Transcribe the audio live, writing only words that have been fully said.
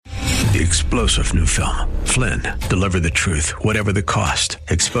The explosive new film, Flynn, deliver the truth, whatever the cost,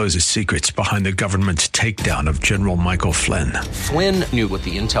 exposes secrets behind the government's takedown of General Michael Flynn. Flynn knew what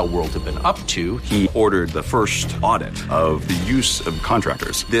the intel world had been up to. He ordered the first audit of the use of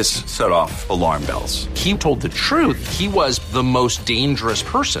contractors. This set off alarm bells. He told the truth. He was the most dangerous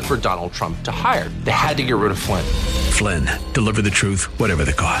person for Donald Trump to hire. They had to get rid of Flynn. Flynn, deliver the truth, whatever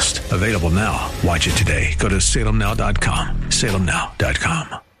the cost. Available now. Watch it today. Go to salemnow.com.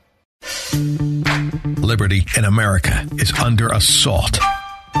 salemnow.com. Liberty in America is under assault.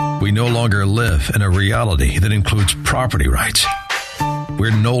 We no longer live in a reality that includes property rights. We're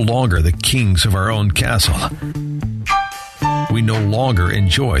no longer the kings of our own castle. We no longer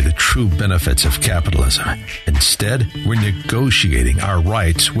enjoy the true benefits of capitalism. Instead, we're negotiating our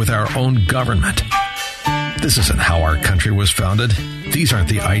rights with our own government. This isn't how our country was founded. These aren't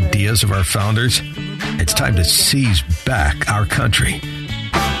the ideas of our founders. It's time to seize back our country.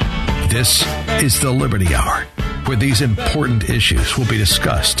 This is the Liberty Hour, where these important issues will be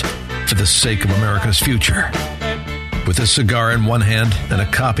discussed for the sake of America's future. With a cigar in one hand and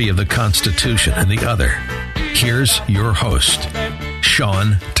a copy of the Constitution in the other, here's your host,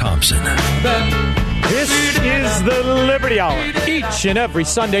 Sean Thompson. This is the Liberty Hour, each and every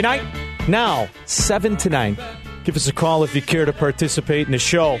Sunday night, now 7 to 9. Give us a call if you care to participate in the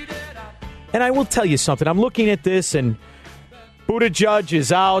show. And I will tell you something. I'm looking at this, and Buttigieg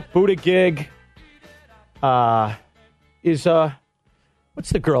is out. Buttigieg is, what's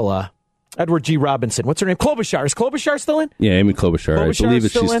the girl? Edward G. Robinson. What's her name? Klobuchar. Is Klobuchar still in? Yeah, Amy Klobuchar. I believe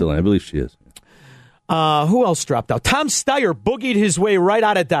that she's still in. I believe she is. Who else dropped out? Tom Steyer boogied his way right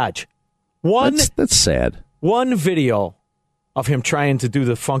out of Dodge. That's sad. One video of him trying to do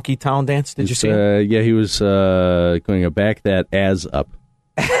the funky town dance. Did you see it? Yeah, he was going to back that ass up.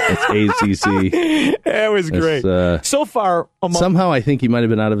 That's AZZ. It was great. So far, somehow I think he might have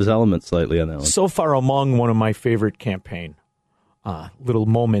been out of his element slightly on that one. So far, among one of my favorite campaign little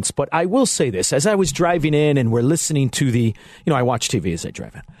moments. But I will say this: as I was driving in, and we're listening to I watch TV as I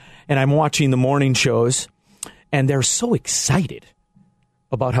drive in, and I'm watching the morning shows, and they're so excited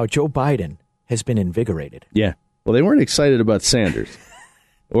about how Joe Biden has been invigorated. Yeah. Well, they weren't excited about Sanders,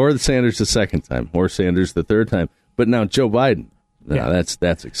 or Sanders the second time, or Sanders the third time, but now Joe Biden. No, yeah.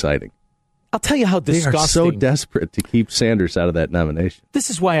 That's exciting. I'll tell you how disgusting. They are so desperate to keep Sanders out of that nomination. This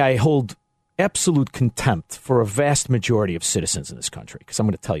is why I hold absolute contempt for a vast majority of citizens in this country, because I'm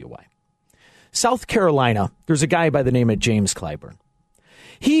going to tell you why. South Carolina, there's a guy by the name of James Clyburn.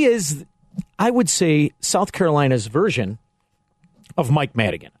 He is, I would say, South Carolina's version of Mike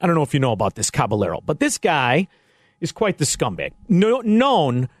Madigan. I don't know if you know about this Caballero, but this guy is quite the scumbag,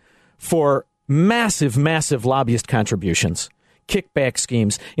 known for massive, massive lobbyist contributions, kickback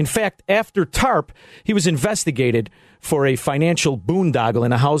schemes. In fact, after TARP, he was investigated for a financial boondoggle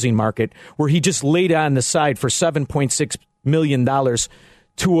in a housing market where he just laid on the side for $7.6 million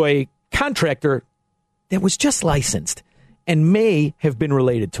to a contractor that was just licensed and may have been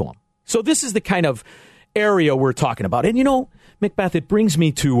related to him. So this is the kind of area we're talking about. And, Macbeth, it brings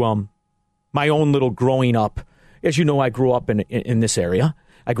me to my own little growing up. As you know, I grew up in this area.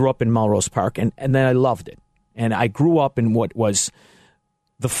 I grew up in Melrose Park, and then I loved it. And I grew up in what was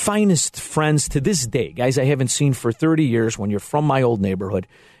the finest friends to this day, guys I haven't seen for 30 years. When you're from my old neighborhood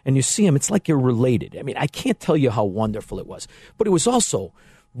and you see them, it's like you're related. I mean, I can't tell you how wonderful it was. But it was also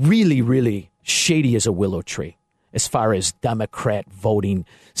really, really shady as a willow tree as far as Democrat voting,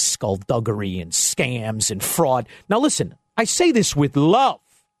 skullduggery and scams and fraud. Now, listen, I say this with love,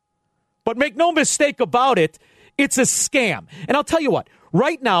 but make no mistake about it, it's a scam. And I'll tell you what.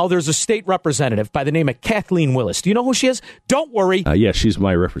 Right now, there's a state representative by the name of Kathleen Willis. Do you know who she is? Don't worry. Yeah, she's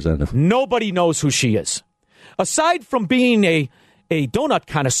my representative. Nobody knows who she is. Aside from being a donut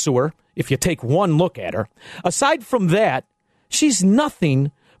connoisseur, if you take one look at her, aside from that, she's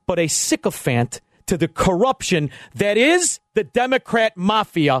nothing but a sycophant to the corruption that is the Democrat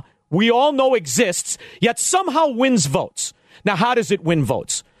mafia we all know exists, yet somehow wins votes. Now, how does it win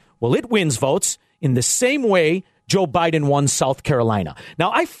votes? Well, it wins votes in the same way Joe Biden won South Carolina.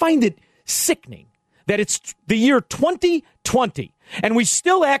 Now, I find it sickening that it's the year 2020, and we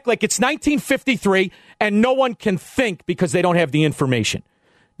still act like it's 1953, and no one can think because they don't have the information.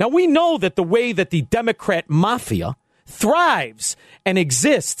 Now, we know that the way that the Democrat mafia thrives and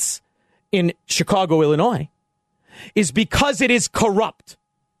exists in Chicago, Illinois, is because it is corrupt.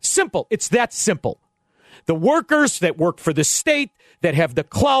 Simple. It's that simple. The workers that work for the state, that have the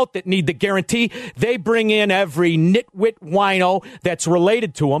clout, that need the guarantee, they bring in every nitwit wino that's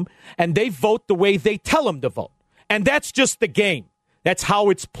related to them, and they vote the way they tell them to vote. And that's just the game. That's how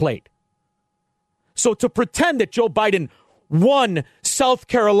it's played. So to pretend that Joe Biden won South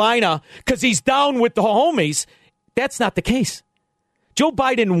Carolina because he's down with the homies. That's not the case. Joe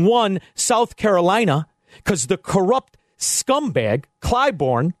Biden won South Carolina because the corrupt scumbag,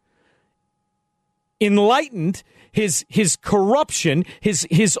 Clyburn, enlightened his corruption,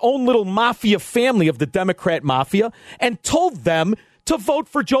 his own little mafia family of the Democrat mafia, and told them to vote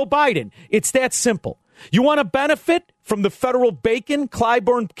for Joe Biden. It's that simple. You want to benefit from the federal bacon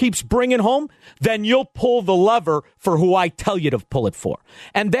Clyburn keeps bringing home? Then you'll pull the lever for who I tell you to pull it for.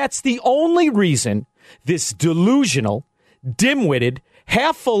 And that's the only reason this delusional, dim-witted,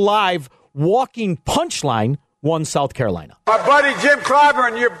 half-alive, walking punchline won South Carolina. My buddy Jim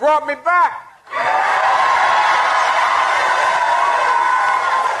Clyburn, you brought me back.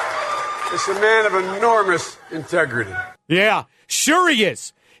 It's a man of enormous integrity. Yeah, sure he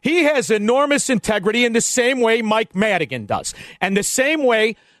is. He has enormous integrity in the same way Mike Madigan does. And the same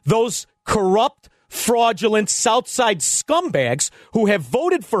way those corrupt, fraudulent Southside scumbags who have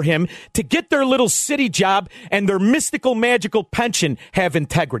voted for him to get their little city job and their mystical, magical pension have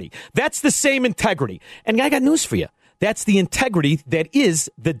integrity. That's the same integrity. And I got news for you. That's the integrity that is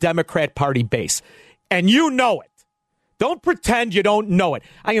the Democrat Party base. And you know it. Don't pretend you don't know it.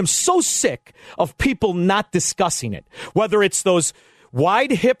 I am so sick of people not discussing it, whether it's those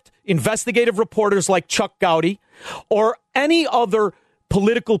wide-hipped investigative reporters like Chuck Gowdy or any other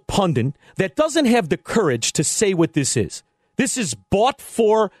political pundit that doesn't have the courage to say what this is. This is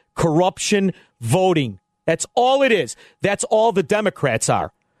bought-for corruption voting. That's all it is. That's all the Democrats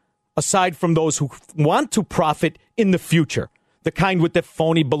are, aside from those who want to profit in the future, the kind with the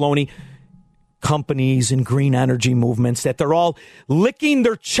phony baloney companies and green energy movements that they're all licking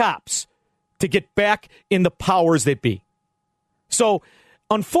their chops to get back in the powers that be. So,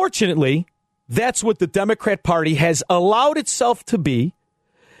 unfortunately, that's what the Democrat Party has allowed itself to be,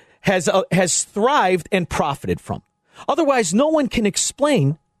 has thrived and profited from. Otherwise, no one can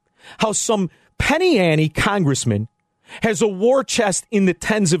explain how some penny ante congressman has a war chest in the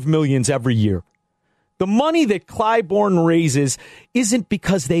tens of millions every year. The money that Clyburn raises isn't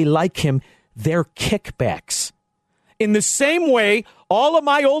because they like him. They're kickbacks. In the same way, all of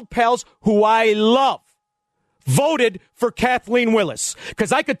my old pals who I love voted for Kathleen Willis.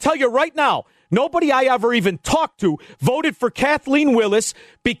 Because I could tell you right now, nobody I ever even talked to voted for Kathleen Willis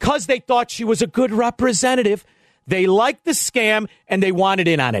because they thought she was a good representative. They liked the scam and they wanted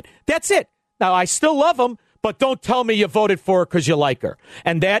in on it. That's it. Now, I still love them, but don't tell me you voted for her because you like her.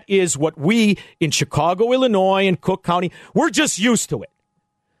 And that is what we in Chicago, Illinois, and Cook County, we're just used to it.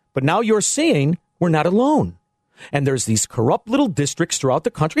 But now you're seeing we're not alone. And there's these corrupt little districts throughout the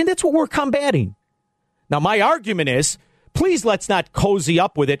country, and that's what we're combating. Now, my argument is, please let's not cozy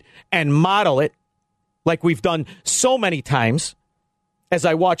up with it and model it like we've done so many times as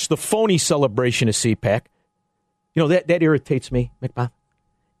I watch the phony celebration of CPAC. You know, that irritates me, McBeth.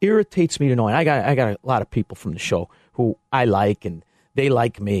 Irritates me to know. And I got a lot of people from the show who I like, and they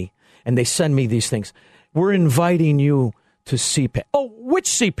like me, and they send me these things. We're inviting you to CPAC. Oh, which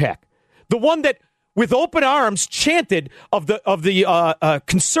CPAC? The one that, with open arms, chanted of the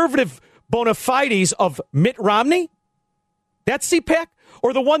conservative bona fides of Mitt Romney? That CPAC?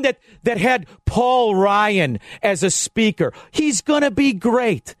 Or the one that had Paul Ryan as a speaker? He's going to be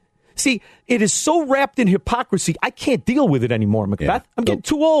great. See, it is so wrapped in hypocrisy, I can't deal with it anymore, Macbeth. Yeah. I'm getting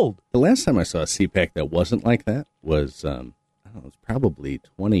too old. The last time I saw a CPAC that wasn't like that was, I don't know, it was probably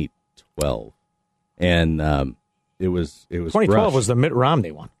 2012. And it was 2012 Rush. Was the Mitt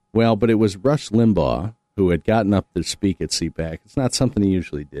Romney one. Well, but it was Rush Limbaugh who had gotten up to speak at CPAC. It's not something he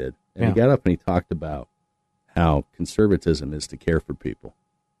usually did. And he got up and he talked about how conservatism is to care for people.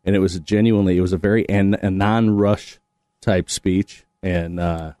 And it was a very a non-Rush type speech. And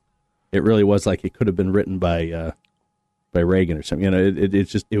it really was like it could have been written by Reagan or something. You know,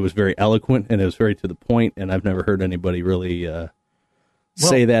 it was very eloquent and it was very to the point. And I've never heard anybody really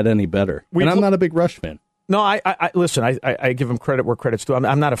say that any better. And I'm not a big Rush fan. No, I listen, I give him credit where credit's due.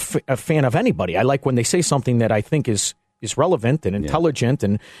 I'm not a fan of anybody. I like when they say something that I think is relevant and intelligent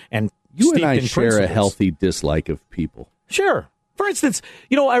and you and I in share principles. A healthy dislike of people. Sure. For instance,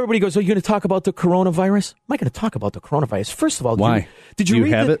 everybody goes, "Are you going to talk about the coronavirus?" Am I going to talk about the coronavirus? First of all, why? Did you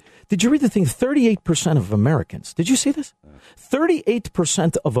read it? Did you read the thing? 38% of Americans. Did you see this?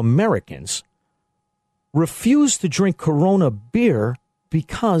 38% of Americans refuse to drink Corona beer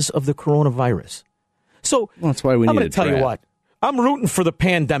because of the coronavirus. So that's why I'm going to tell you what. I'm rooting for the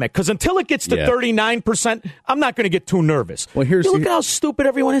pandemic because until it gets to 39%, I'm not going to get too nervous. Well, look at how stupid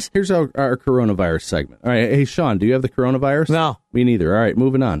everyone is. Here's our coronavirus segment. All right, hey, Sean, do you have the coronavirus? No. Me neither. All right,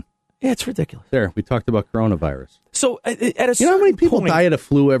 moving on. Yeah, it's ridiculous. There, we talked about coronavirus. So at a you know how many people die of the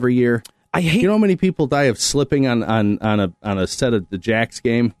flu every year? I hate. You know how many people die of slipping on a set of the Jacks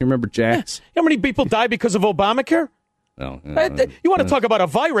game? You remember Jacks? How many people die because of Obamacare? No. You want to talk about a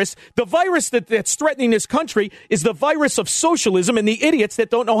virus? The virus that's threatening this country is the virus of socialism and the idiots that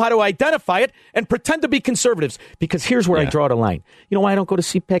don't know how to identify it and pretend to be conservatives. Because here's where I draw the line. You know why I don't go to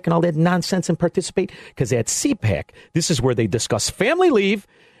CPAC and all that nonsense and participate? Because at CPAC, this is where they discuss family leave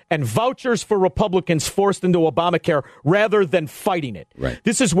and vouchers for Republicans forced into Obamacare rather than fighting it. Right.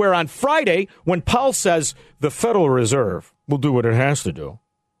 This is where on Friday, when Powell says the Federal Reserve will do what it has to do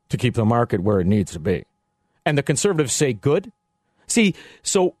to keep the market where it needs to be, and the conservatives say good. See,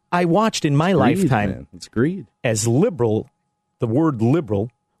 so I watched in my lifetime, man. It's greed. As liberal, the word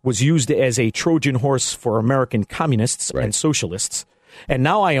liberal was used as a Trojan horse for American communists and socialists. And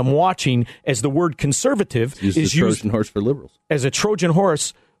now I am watching as the word conservative is used Trojan horse for liberals, as a Trojan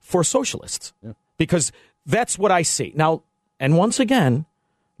horse for socialists. Yeah. Because that's what I see. Now, and once again,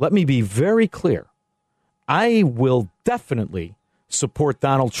 let me be very clear. I will definitely support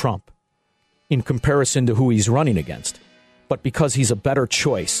Donald Trump in comparison to who he's running against, but because he's a better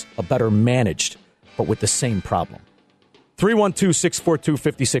choice, a better managed, but with the same problem.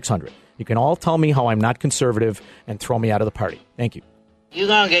 312-642-5600. You can all tell me how I'm not conservative and throw me out of the party. Thank you. You're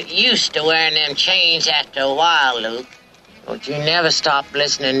going to get used to wearing them chains after a while, Luke. But you never stop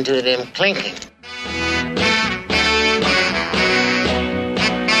listening to them clinking.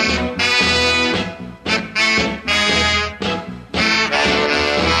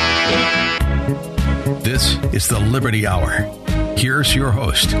 This is the Liberty Hour. Here's your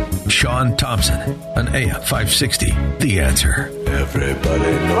host, Sean Thompson, on AM 560, The Answer. Everybody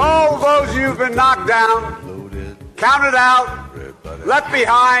knows. All those you've been knocked down, counted out, left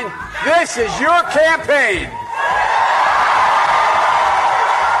behind, this is your campaign.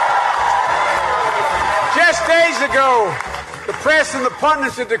 Just days ago, the press and the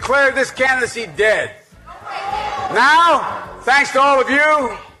pundits had declared this candidacy dead. Now, thanks to all of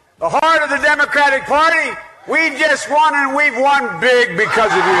you, the heart of the Democratic Party, we just won, and we've won big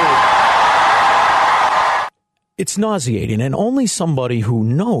because of you. It's nauseating, and only somebody who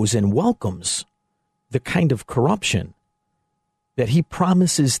knows and welcomes the kind of corruption that he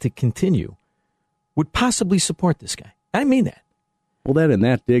promises to continue would possibly support this guy. I mean that. Well,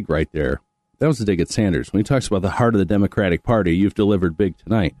 that dig right there, that was a dig at Sanders. When he talks about the heart of the Democratic Party, you've delivered big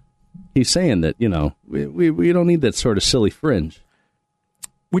tonight. He's saying that, we don't need that sort of silly fringe.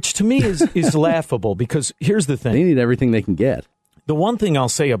 Which to me is laughable, because here's the thing. They need everything they can get. The one thing I'll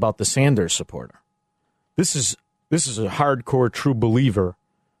say about the Sanders supporter, this is a hardcore true believer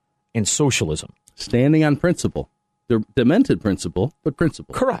in socialism. Standing on principle. The demented principle, but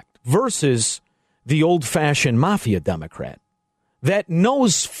principle. Correct. Versus the old-fashioned mafia Democrat that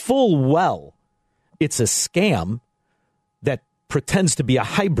knows full well it's a scam that pretends to be a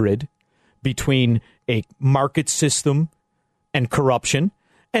hybrid between a market system and corruption,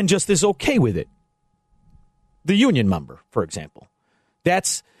 and just is okay with it. The union member, for example,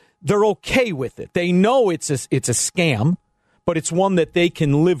 they're okay with it. They know it's a scam, but it's one that they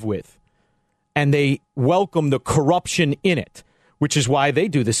can live with, and they welcome the corruption in it, which is why they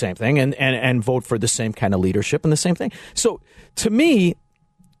do the same thing and vote for the same kind of leadership and the same thing. So, to me,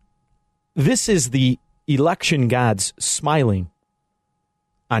 this is the election gods smiling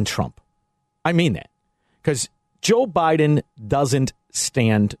on Trump. I mean that, because Joe Biden doesn't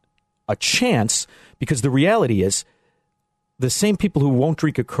stand a chance, because the reality is the same people who won't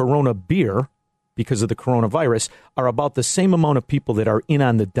drink a Corona beer because of the coronavirus are about the same amount of people that are in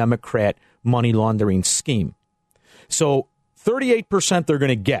on the Democrat money laundering scheme. So 38% they're going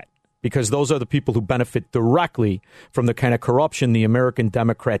to get, because those are the people who benefit directly from the kind of corruption the American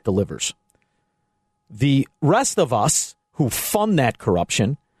Democrat delivers. The rest of us who fund that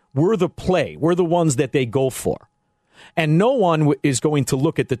corruption, we're the play. We're the ones that they go for. And no one is going to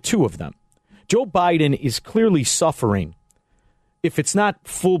look at the two of them. Joe Biden is clearly suffering. If it's not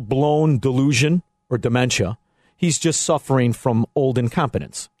full-blown delusion or dementia, he's just suffering from old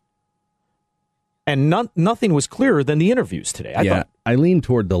incompetence. And nothing was clearer than the interviews today. I lean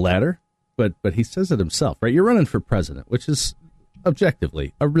toward the latter, but he says it himself, right? You're running for president, which is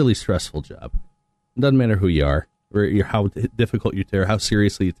objectively a really stressful job. It doesn't matter who you are, or how difficult you take, or how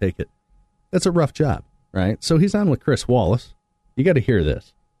seriously you take it. That's a rough job, right? So he's on with Chris Wallace. You got to hear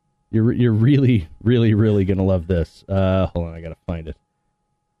this. You're really, really, really going to love this. Hold on, I got to find it.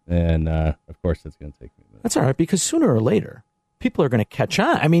 And, of course, it's going to take me a minute. That's all right, because sooner or later, people are going to catch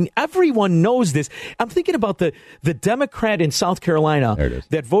on. I mean, everyone knows this. I'm thinking about the Democrat in South Carolina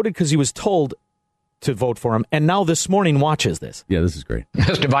that voted because he was told to vote for him, and now this morning watches this. Yeah, this is great.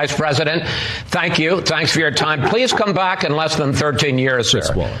 Mr. Vice President, thank you. Thanks for your time. Please come back in less than 13 years, Chris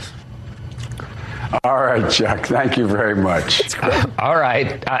sir. Wallace. All right, Chuck. Thank you very much. All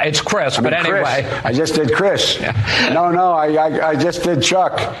right. It's Chris, but anyway. Chris. I just did Chris. No, I just did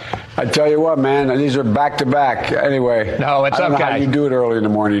Chuck. I tell you what, man, these are back-to-back. Anyway. No, it's I don't okay. know how you do it early in the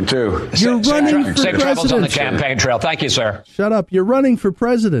morning, too. You're running for Safe travels on the president. campaign trail. Thank you, sir. Shut up. You're running for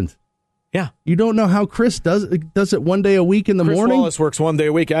president. Yeah. You don't know how Chris does it one day a week in the Chris morning? Wallace works one day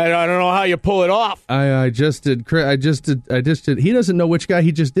a week. I don't know how you pull it off. I just did. He doesn't know which guy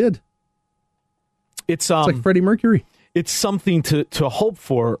he just did. It's like Freddie Mercury. It's something to hope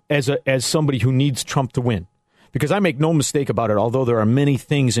for as somebody who needs Trump to win. Because I make no mistake about it, although there are many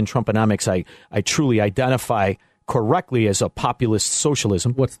things in Trumponomics I truly identify correctly as a populist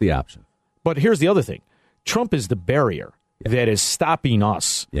socialism. What's the option? But here's the other thing. Trump is the barrier that is stopping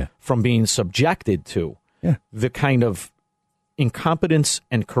us from being subjected to the kind of incompetence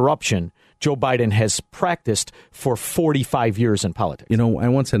and corruption Joe Biden has practiced for 45 years in politics. You know, I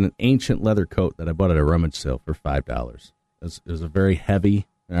once had an ancient leather coat that I bought at a rummage sale for $5. It was a very heavy,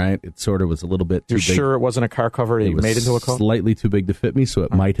 all right? It sort of was a little bit too big. You're sure it wasn't a car cover that you made into a coat? Slightly too big to fit me, so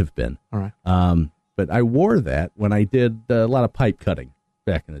it might have been. All right. But I wore that when I did a lot of pipe cutting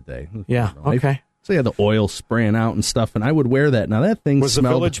back in the day. Yeah, okay. So you had the oil spraying out and stuff, and I would wear that. Now, that thing Was smelled...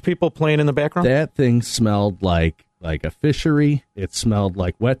 the Village people playing in the background? That thing smelled like a fishery. It smelled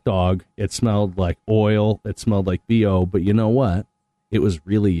like wet dog. It smelled like oil. It smelled like BO. But you know what? It was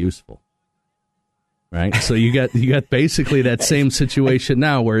really useful. Right? So you got basically that same situation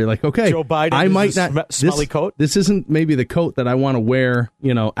now where you're like, okay, Joe Biden I might not... smelly coat? This isn't maybe the coat that I want to wear,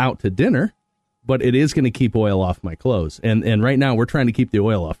 out to dinner, but it is going to keep oil off my clothes. And right now we're trying to keep the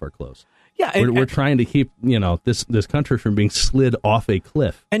oil off our clothes. Yeah, we're trying to keep, this country from being slid off a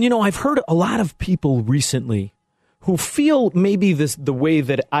cliff. And, I've heard a lot of people recently who feel maybe the way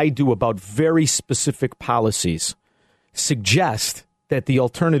that I do about very specific policies suggest that the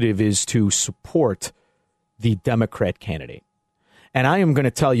alternative is to support the Democrat candidate. And I am going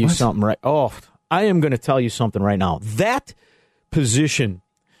to tell you something I am going to tell you something right now. That position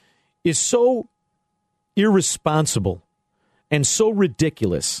is so irresponsible and so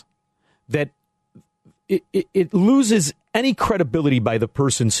ridiculous that it loses any credibility by the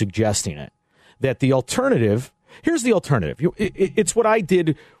person suggesting it. That the alternative, here's the alternative. It's what I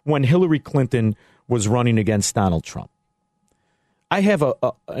did when Hillary Clinton was running against Donald Trump. I have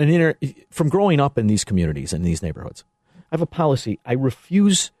from growing up in these communities, in these neighborhoods, I have a policy. I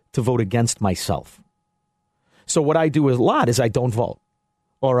refuse to vote against myself. So what I do a lot is I don't vote,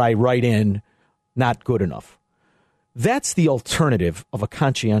 or I write in not good enough. That's the alternative of a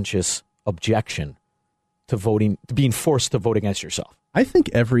conscientious objection to voting, to being forced to vote against yourself. I think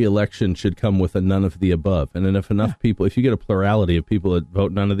every election should come with a none of the above. And then if enough people, if you get a plurality of people that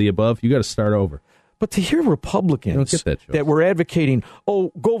vote none of the above, you got to start over. But to hear Republicans that were advocating,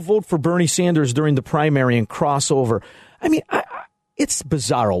 go vote for Bernie Sanders during the primary and cross over. I mean, it's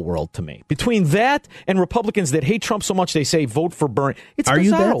bizarro world to me. Between that and Republicans that hate Trump so much they say vote for Bernie. Are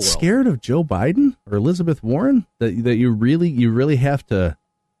you that world. Scared of Joe Biden or Elizabeth Warren that you really have to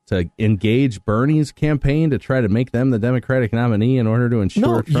engage Bernie's campaign to try to make them the Democratic nominee in order to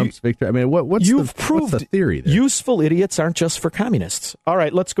ensure Trump's victory? I mean, what's the theory there? Useful idiots aren't just for communists. All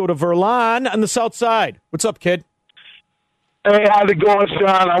right, let's go to Verlon on the South Side. What's up, kid? Hey, how's it going,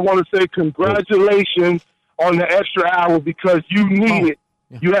 Sean? I want to say congratulations on the extra hour because you need it.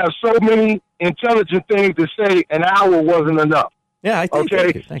 Yeah. You have so many intelligent things to say. An hour wasn't enough. Yeah, I think.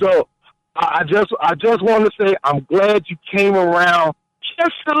 Okay, so I just want to say I'm glad you came around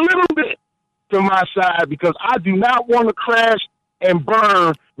just a little bit to my side because I do not want to crash and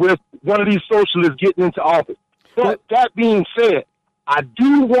burn with one of these socialists getting into office. But that being said, I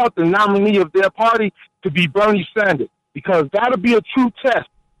do want the nominee of their party to be Bernie Sanders because that'll be a true test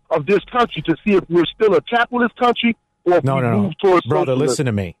of this country to see if we're still a capitalist country or if we move towards Brother, socialism. Listen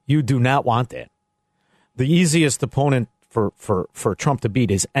to me. You do not want that. The easiest opponent for Trump to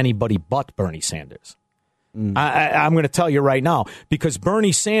beat is anybody but Bernie Sanders. I'm going to tell you right now, because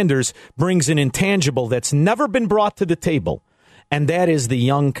Bernie Sanders brings an intangible that's never been brought to the table, and that is the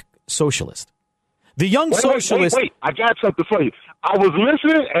young socialist. The young socialist. Wait, I got something for you. I was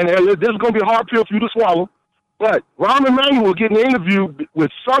listening, and this is going to be a hard pill for you to swallow, but Rahm Emanuel getting an interview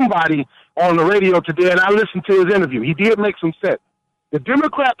with somebody on the radio today, and I listened to his interview. He did make some sense. The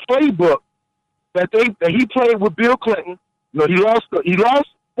Democrat playbook that he played with Bill Clinton, he lost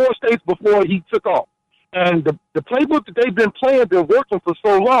 4 states before he took off. And the playbook that they've been playing been working for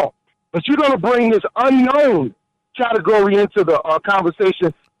so long. But you're going to bring this unknown category into the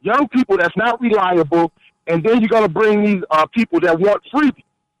conversation, young people that's not reliable, and then you're going to bring these people that want freebies.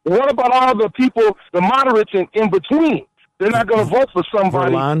 What about all the people, the moderates in between They're not going to vote for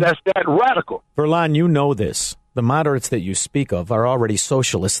somebody that's that radical. Verlan, you know this. The moderates that you speak of are already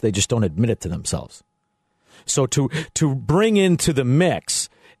socialists. They just don't admit it to themselves. So to bring into the mix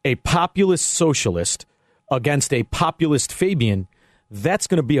a populist socialist against a populist Fabian, that's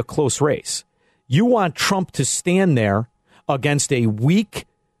going to be a close race. You want Trump to stand there against a weak,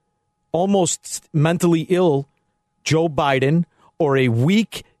 almost mentally ill Joe Biden, or a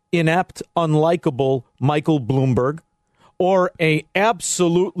weak, inept, unlikable Michael Bloomberg, or a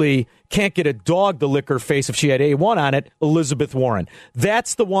absolutely can't get a dog to lick her face if she had A1 on it, Elizabeth Warren.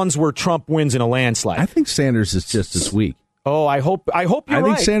 That's the ones where Trump wins in a landslide. I think Sanders is just as weak. Oh, I hope you're right. I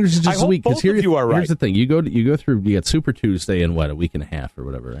think Sanders is just as weak. Both of you are right. Here's the thing: you go through. You got Super Tuesday in a week and a half or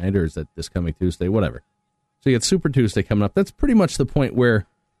whatever, right? Or is that this coming Tuesday? Whatever. So you got Super Tuesday coming up. That's pretty much the point where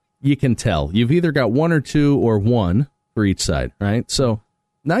you can tell you've either got one or two or one for each side, right? So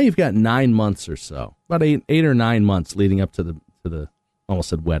now you've got 9 months or so, about eight or 9 months leading up to the almost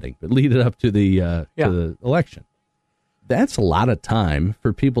said wedding, but lead it up to the election. That's a lot of time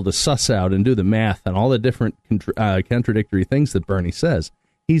for people to suss out and do the math on all the different contradictory things that Bernie says.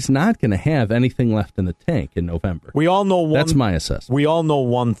 He's not going to have anything left in the tank in November. We all know that's my assessment. We all know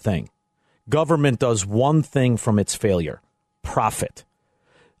one thing. Government does one thing from its failure: profit.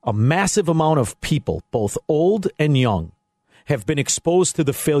 A massive amount of people, both old and young, have been exposed to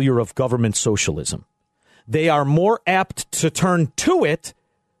the failure of government socialism. They are more apt to turn to it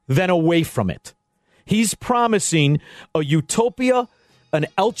than away from it. He's promising a utopia, an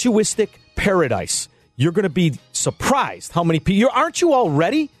altruistic paradise. You're going to be surprised how many people. Aren't you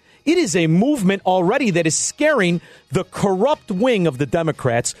already? It is a movement already that is scaring the corrupt wing of the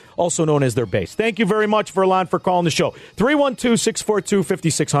Democrats, also known as their base. Thank you very much, Verlan, for calling the show.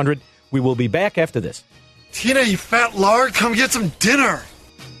 312-642-5600. We will be back after this. Tina, you fat lard, come get some dinner.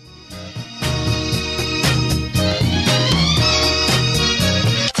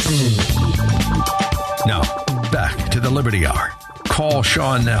 Now, back to the Liberty Hour. Call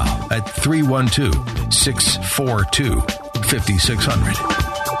Sean now at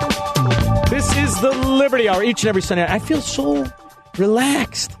 312-642-5600. This is the Liberty Hour each and every Sunday. I feel so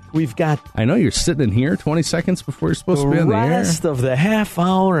relaxed. We've got... I know you're sitting in here 20 seconds before you're supposed to be on the air. The rest of the half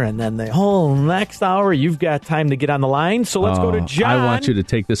hour and then the whole next hour, you've got time to get on the line. So let's go to John. I want you to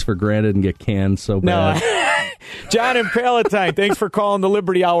take this for granted and get canned so bad. No. John in Palatine, thanks for calling the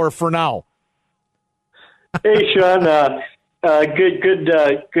Liberty Hour for now. Hey, Sean.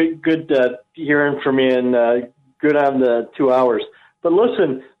 Good hearing from you, and good on the 2 hours. But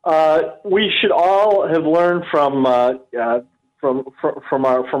listen, we should all have learned from our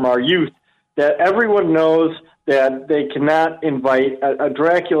youth that everyone knows that they cannot invite a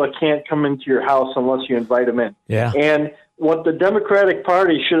Dracula can't come into your house unless you invite him in. Yeah. And what the Democratic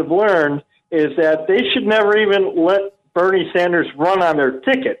Party should have learned is that they should never even let Bernie Sanders run on their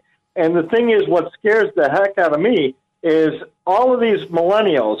ticket. And the thing is, what scares the heck out of me is all of these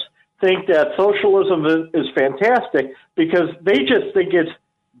millennials think that socialism is fantastic because they just think it's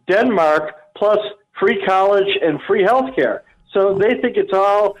Denmark plus free college and free health care. So they think it's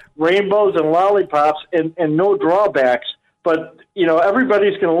all rainbows and lollipops and no drawbacks. But, you know,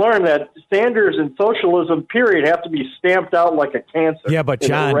 everybody's going to learn that Sanders and socialism, period, have to be stamped out like a cancer. Yeah, but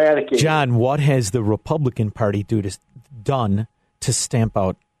John, what has the Republican Party done to stamp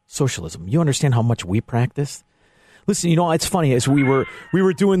out socialism? You understand how much we practice? Listen, you know, it's funny. As we were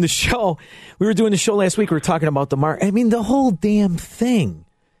doing the show, last week. We were talking about the mark. I mean, the whole damn thing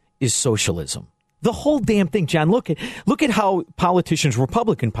is socialism. The whole damn thing, John. Look at how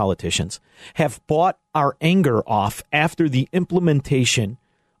Republican politicians, have bought our anger off after the implementation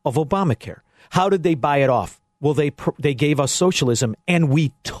of Obamacare. How did they buy it off? Well, they gave us socialism, and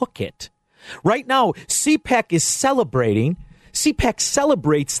we took it. Right now, CPAC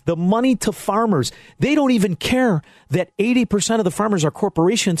celebrates the money to farmers. They don't even care that 80% of the farmers are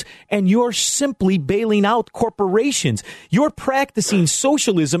corporations, and you're simply bailing out corporations. You're practicing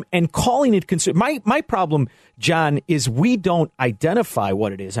socialism and calling it My problem, John, is we don't identify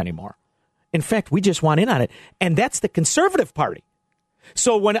what it is anymore. In fact, we just want in on it, and that's the Conservative Party.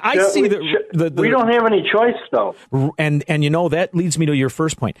 So when I see we don't have any choice, though. And you know, that leads me to your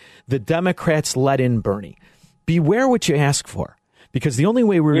first point. The Democrats let in Bernie. Beware what you ask for, because the only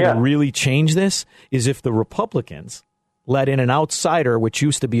way we're going to really change this is if the Republicans let in an outsider, which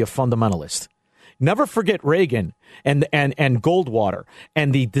used to be a fundamentalist. Never forget Reagan and Goldwater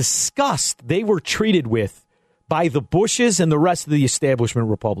and the disgust they were treated with by the Bushes and the rest of the establishment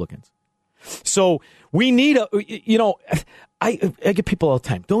Republicans. So we need I get people all the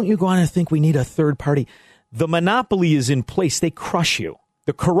time. Don't you go on and think we need a third party? The monopoly is in place. They crush you.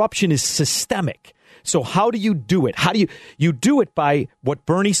 The corruption is systemic. So how do you do it? How do you do it by what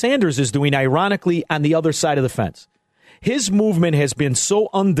Bernie Sanders is doing, ironically, on the other side of the fence. His movement has been so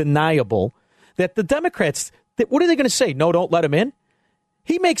undeniable that the Democrats, what are they going to say? No, don't let him in?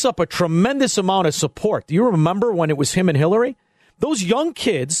 He makes up a tremendous amount of support. Do you remember when it was him and Hillary? Those young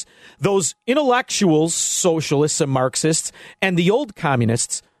kids, those intellectuals, socialists and Marxists, and the old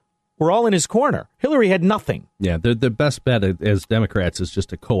communists were all in his corner. Hillary had nothing. Yeah, the best bet as Democrats is just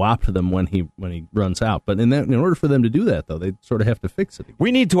to co-opt them when he runs out. But in order for them to do that, though, they sort of have to fix it again.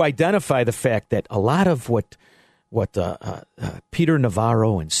 We need to identify the fact that a lot of what Peter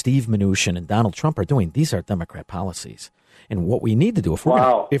Navarro and Steve Mnuchin and Donald Trump are doing, these are Democrat policies. And what we need to do, if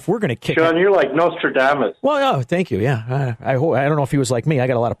we're going to kick... Sean, you're like Nostradamus. Well, oh, thank you, yeah. I don't know if he was like me. I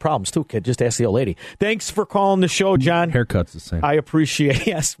got a lot of problems, too, kid. Just ask the old lady. Thanks for calling the show, John. Haircut's the same. I appreciate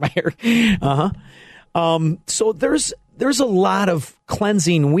yes, my hair. So there's a lot of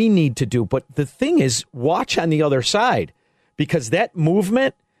cleansing we need to do. But the thing is, watch on the other side. Because that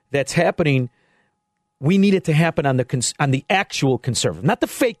movement that's happening, we need it to happen on the actual conservative, not the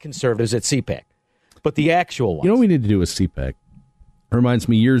fake conservatives at CPAC. But the actual ones. You know what we need to do with CPAC? It reminds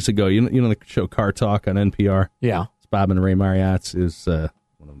me years ago, you know the show Car Talk on NPR? Yeah. It's Bob and Ray Marriott's. One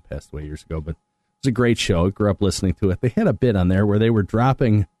of them passed away years ago, but it was a great show. I grew up listening to it. They had a bit on there where they were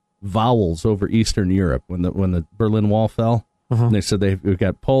dropping vowels over Eastern Europe when the Berlin Wall fell. Uh-huh. And they said we've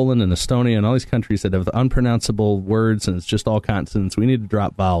got Poland and Estonia and all these countries that have unpronounceable words, and it's just all consonants. We need to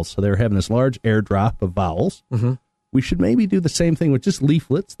drop vowels. So they were having this large airdrop of vowels. Mm-hmm. We should maybe do the same thing with just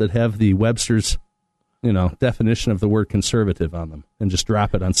leaflets that have the Webster's definition of the word conservative on them, and just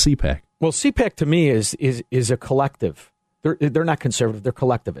drop it on CPAC. Well, CPAC to me is a collective. They're not conservative; they're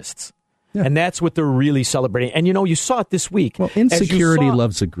collectivists, and that's what they're really celebrating. And you saw it this week. Well, insecurity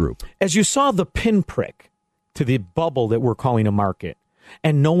loves a group. As you saw the pinprick to the bubble that we're calling a market,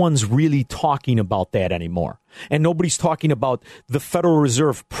 and no one's really talking about that anymore, and nobody's talking about the Federal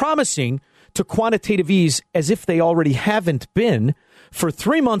Reserve promising to quantitative ease as if they already haven't been for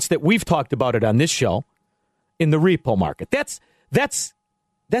 3 months that we've talked about it on this show. In the repo market. That's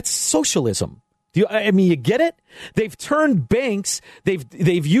socialism. You get it? They've turned banks,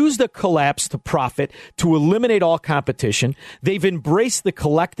 they've used the collapse to profit, to eliminate all competition. They've embraced the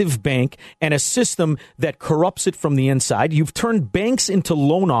collective bank and a system that corrupts it from the inside. You've turned banks into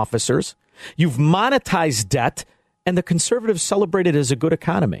loan officers. You've monetized debt, and the conservatives celebrate it as a good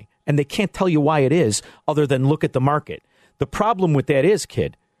economy. And they can't tell you why it is other than look at the market. The problem with that is,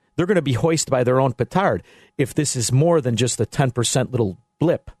 kid, they're going to be hoisted by their own petard if this is more than just a 10% little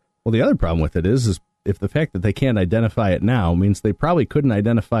blip. Well, the other problem with it is if the fact that they can't identify it now means they probably couldn't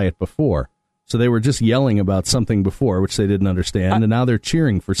identify it before. So they were just yelling about something before, which they didn't understand, and now they're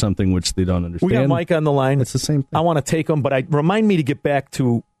cheering for something which they don't understand. We got Mike on the line. It's the same thing. I want to take him, but remind me to get back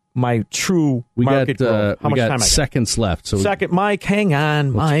to my true market growth. How much time I got? Seconds left. So Mike, hang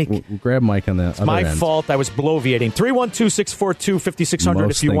on, Mike. We'll grab Mike on the other end. My fault. I was bloviating.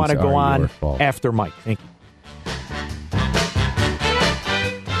 312-642-5600 if you want to go on after Mike. Thank you.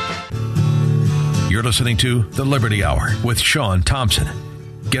 You're listening to The Liberty Hour with Sean Thompson.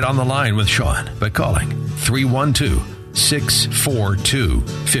 Get on the line with Sean by calling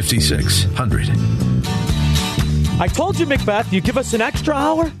 312-642-5600. I told you, Macbeth, you give us an extra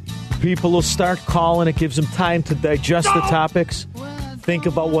hour, people will start calling. It gives them time to digest the topics, think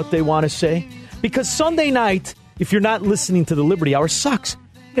about what they want to say. Because Sunday night, if you're not listening to the Liberty Hour, sucks.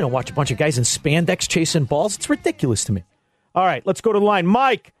 You're going to watch a bunch of guys in spandex chasing balls. It's ridiculous to me. All right, let's go to the line.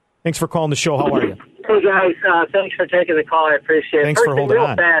 Mike, thanks for calling the show. How are you? Hey, guys. Thanks for taking the call. I appreciate it. Thanks for holding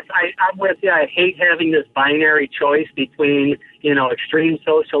on. Fast, I'm with you. I hate having this binary choice between, extreme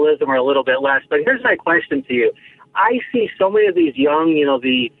socialism or a little bit less. But here's my question to you. I see so many of these young,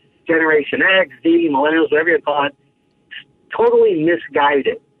 the Generation X, Z, millennials, whatever you call it, totally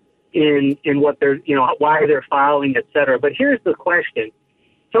misguided in what they're, why they're following, et cetera. But here's the question.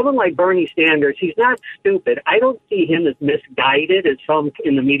 Someone like Bernie Sanders, he's not stupid. I don't see him as misguided as some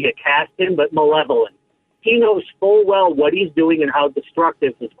in the media cast him, but malevolent. He knows full well what he's doing and how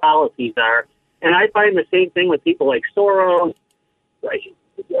destructive his policies are. And I find the same thing with people like Soros,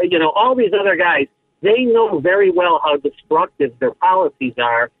 all these other guys. They know very well how destructive their policies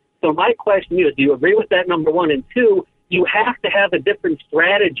are. So my question to you is, do you agree with that, number one? And two, you have to have a different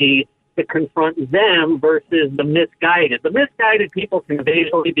strategy to confront them versus the misguided. The misguided people can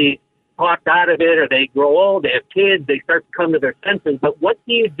eventually be talked out of it, or they grow old, they have kids, they start to come to their senses. But what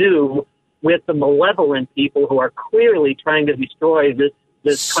do you do with the malevolent people who are clearly trying to destroy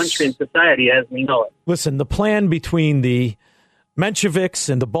this country and society as we know it? Listen, the plan between the Mensheviks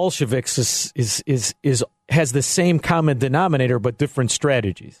and the Bolsheviks has the same common denominator, but different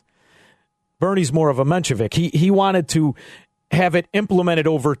strategies. Bernie's more of a Menshevik. He wanted to have it implemented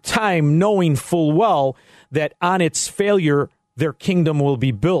over time, knowing full well that on its failure, their kingdom will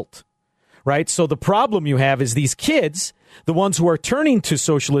be built, right? So the problem you have is these kids, the ones who are turning to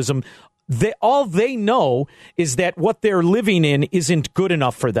socialism, all they know is that what they're living in isn't good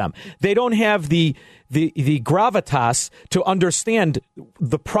enough for them. They don't have the gravitas to understand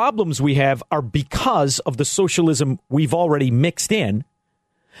the problems we have are because of the socialism we've already mixed in.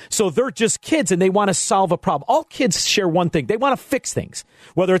 So they're just kids and they want to solve a problem. All kids share one thing. They want to fix things,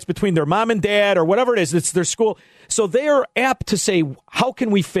 whether it's between their mom and dad or whatever it is. It's their school. So they are apt to say, how can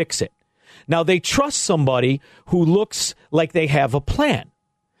we fix it? Now, they trust somebody who looks like they have a plan.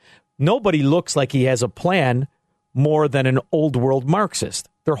 Nobody looks like he has a plan more than an old world Marxist.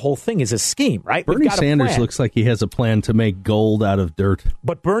 Their whole thing is a scheme, right? Bernie Sanders looks like he has a plan to make gold out of dirt.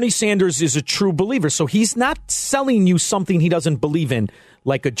 But Bernie Sanders is a true believer, so he's not selling you something he doesn't believe in,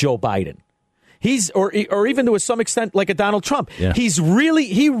 like a Joe Biden. He's or even to some extent like a Donald Trump. Yeah. He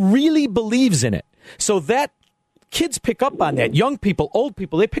really believes in it. So that kids pick up on that. Young people, old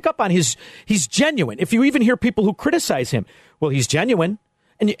people, they pick up on he's genuine. If you even hear people who criticize him, well, he's genuine,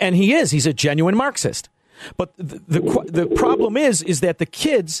 and he is. He's a genuine Marxist. But the problem is that the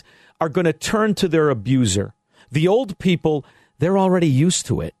kids are going to turn to their abuser. The old people, they're already used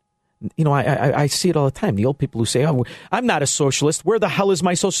to it. You know, I see it all the time. The old people who say, oh, I'm not a socialist. Where the hell is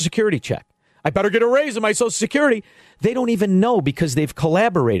my Social Security check? I better get a raise in my Social Security. They don't even know because they've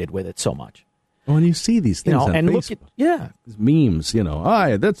collaborated with it so much. Well, and you see these things on Facebook. These memes,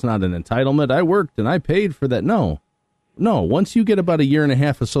 that's not an entitlement. I worked and I paid for that. No. Once you get about a year and a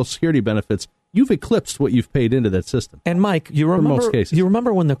half of Social Security benefits, you've eclipsed what you've paid into that system. And Mike, you remember most cases. You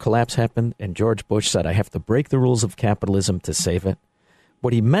remember when the collapse happened and George Bush said, I have to break the rules of capitalism to save it?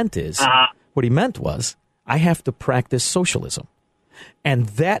 What he meant was, I have to practice socialism. And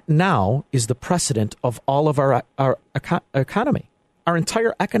that now is the precedent of all of our economy. Our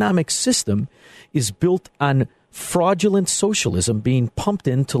entire economic system is built on fraudulent socialism being pumped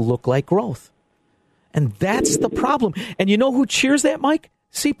in to look like growth. And that's the problem. And you know who cheers that, Mike?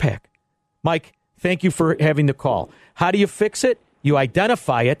 CPAC. Mike, thank you for having the call. How do you fix it? You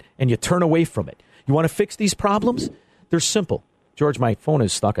identify it and you turn away from it. You want to fix these problems? They're simple. George, my phone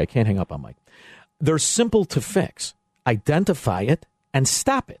is stuck. I can't hang up on Mike. They're simple to fix. Identify it and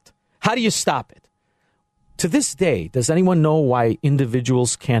stop it. How do you stop it? To this day, does anyone know why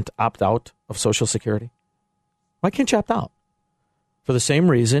individuals can't opt out of Social Security? Why can't you opt out? For the same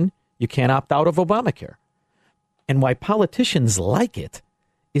reason you can't opt out of Obamacare. And why politicians like it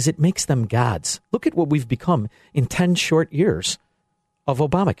is it makes them gods. Look at what we've become in 10 short years of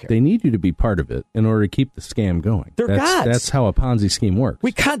Obamacare. They need you to be part of it in order to keep the scam going. They're gods. That's how a Ponzi scheme works.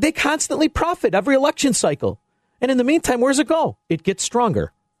 They constantly profit every election cycle. And in the meantime, where's it go? It gets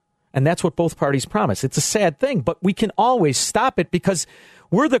stronger. And that's what both parties promise. It's a sad thing, but we can always stop it because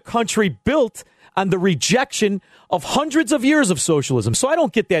we're the country built on the rejection of hundreds of years of socialism. So I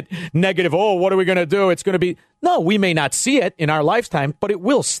don't get that negative, what are we going to do? It's going to be... No, we may not see it in our lifetime, but it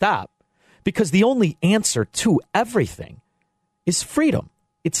will stop. Because the only answer to everything is freedom.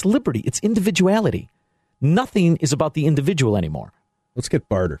 It's liberty. It's individuality. Nothing is about the individual anymore. Let's get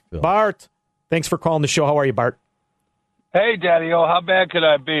Bart or Phil. Bart, thanks for calling the show. How are you, Bart? Hey, Daddy-O, how bad could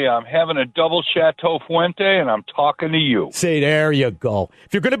I be? I'm having a double Chateau Fuente, and I'm talking to you. See, there you go.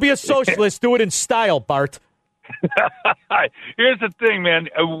 If you're going to be a socialist, do it in style, Bart. Here's the thing, man.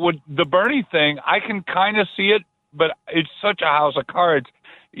 With the Bernie thing, I can kind of see it, but it's such a house of cards.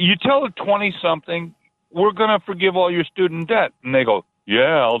 You tell a 20-something, we're going to forgive all your student debt. And they go,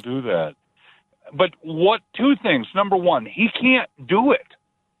 yeah, I'll do that. But two things. Number one, he can't do it.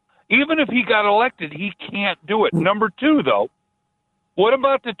 Even if he got elected, he can't do it. Number two, though, what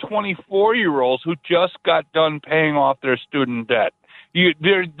about the 24-year-olds who just got done paying off their student debt?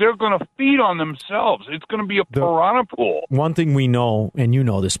 They're going to feed on themselves. It's going to be a piranha pool. One thing we know, and you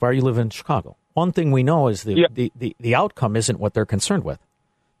know this, Bart, you live in Chicago. One thing we know is the outcome isn't what they're concerned with.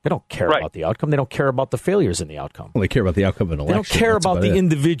 They don't care about the outcome. They don't care about the failures in the outcome. Well, they care about the outcome of an election. They don't care about the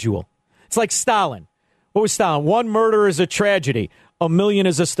individual. It's like Stalin. What was Stalin? One murder is a tragedy. 1 million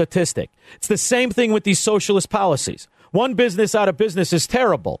is a statistic. It's the same thing with these socialist policies. One business out of business is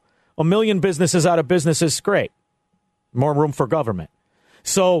terrible. 1 million businesses out of business is great. More room for government.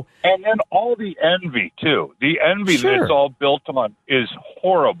 So, and then all the envy, too. The envy that it's all built on is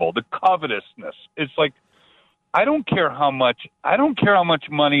horrible. The covetousness. It's like, I don't care how much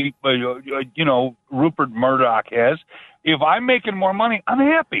money, Rupert Murdoch has. If I'm making more money, I'm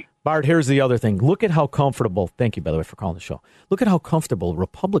happy. Bart, here's the other thing. Look at how comfortable, thank you, by the way, for calling the show. Look at how comfortable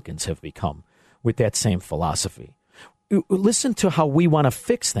Republicans have become with that same philosophy. Listen to how we want to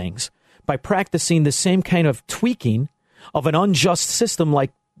fix things by practicing the same kind of tweaking of an unjust system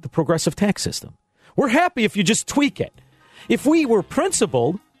like the progressive tax system. We're happy if you just tweak it. If we were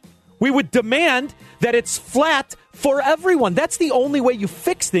principled, we would demand that it's flat for everyone. That's the only way you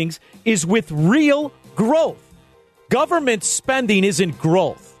fix things, is with real growth. Government spending isn't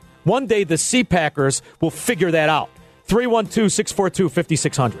growth. One day the CPACers will figure that out.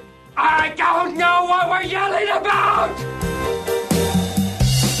 312-642-5600. I don't know what we're yelling about!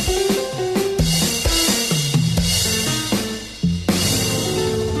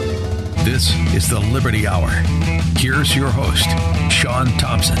 This is the Liberty Hour. Here's your host, Sean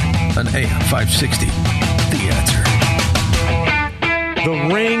Thompson, on AM 560. The Answer. The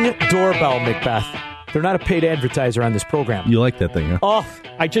Ring doorbell, Macbeth. They're not a paid advertiser on this program. You like that thing, huh? Oh,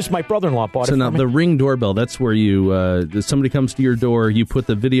 my brother-in-law bought it for me. So now the Ring doorbell, that's where you, somebody comes to your door, you put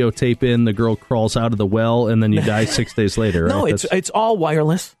the videotape in, the girl crawls out of the well, and then you die 6 days later, right? No, it's all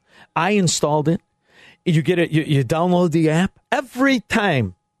wireless. I installed it. You get it. You download the app every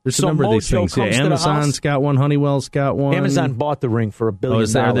time. There's a number of these things. Yeah, Amazon's got one. Honeywell's got one. Amazon bought the Ring for $1 billion. Oh,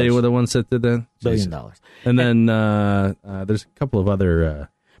 is that they were the ones that did that? $1 billion. And then there's a couple of other...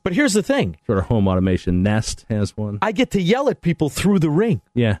 but here's the thing. Sort of home automation. Nest has one. I get to yell at people through the Ring.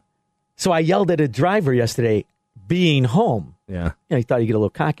 Yeah. So I yelled at a driver yesterday being home. Yeah. He thought he'd get a little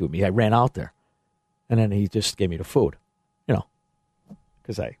cocky with me. I ran out there. And then he just gave me the food,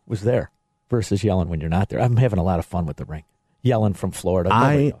 because I was there versus yelling when you're not there. I'm having a lot of fun with the Ring. Yelling from Florida.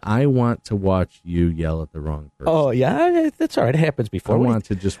 I want to watch you yell at the wrong person. Oh, yeah, that's all right. It happens before. I want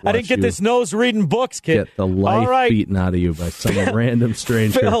to just watch I didn't get this nose reading books, kid. Get the life beaten out of you by some random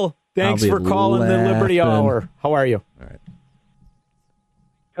stranger. Phil, thanks for calling the Liberty Hour. How are you? All right.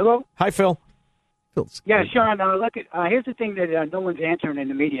 Hello? Hi, Phil. Yeah, Sean, look, here's the thing that no one's answering in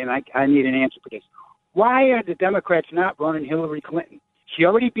the media, and I need an answer for this. Why are the Democrats not running Hillary Clinton? She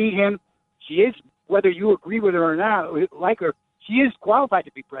already beat him. She is, whether you agree with her or not, like her, she is qualified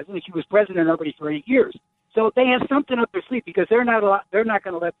to be president. She was president already for 8 years. So they have something up their sleeve because they're not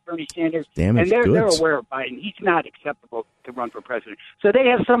going to let Bernie Sanders, and they're aware of Biden. He's not acceptable to run for president. So they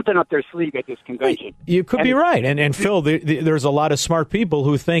have something up their sleeve at this convention. You could be right. And Phil, there's a lot of smart people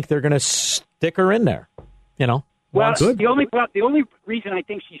who think they're going to stick her in there, Well, the only reason I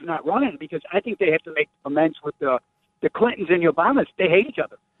think she's not running because I think they have to make amends with the Clintons and the Obamas. They hate each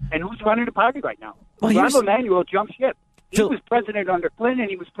other. And who's running the party right now? Rahm Emanuel jumped ship. He was president under Clinton, and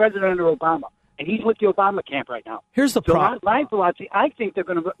he was president under Obama. And he's with the Obama camp right now. Here's the problem. My philosophy, I think they're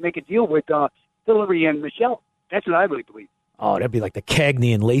going to make a deal with Hillary and Michelle. That's what I really believe. Oh, that'd be like the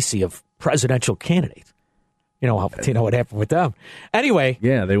Cagney and Lacey of presidential candidates. You know what happened with them. Anyway.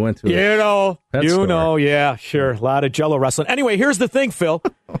 Yeah, they went to pet store. Yeah, sure. A lot of Jell-O wrestling. Anyway, here's the thing, Phil.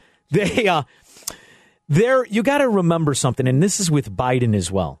 You got to remember something, and this is with Biden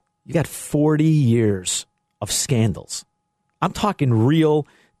as well. You got 40 years of scandals. I'm talking real,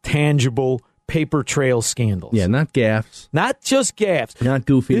 tangible, paper trail scandals. Yeah, not gaffes. Not just gaffes. Not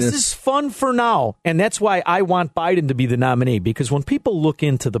goofiness. This is fun for now, and that's why I want Biden to be the nominee, because when people look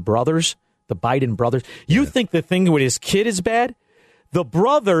into the brothers, the Biden brothers, you think the thing with his kid is bad? The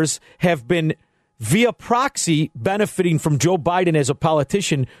brothers have been, via proxy, benefiting from Joe Biden as a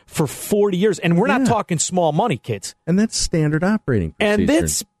politician for 40 years, and we're not talking small money, kids. And that's standard operating procedure. And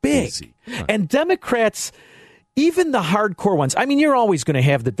that's big. And Democrats... Even the hardcore ones. I mean, you're always going to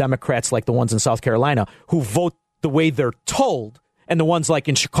have the Democrats like the ones in South Carolina who vote the way they're told, and the ones like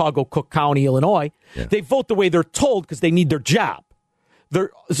in Chicago, Cook County, Illinois, they vote the way they're told because they need their job.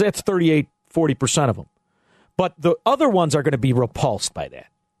 That's 40% of them. But the other ones are going to be repulsed by that.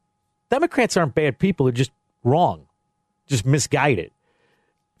 Democrats aren't bad people. They're just wrong, just misguided.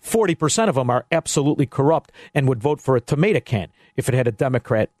 40% of them are absolutely corrupt and would vote for a tomato can if it had a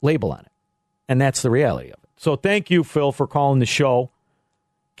Democrat label on it. And that's the reality of it. So thank you, Phil, for calling the show.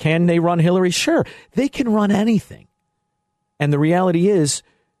 Can they run Hillary? Sure. They can run anything. And the reality is,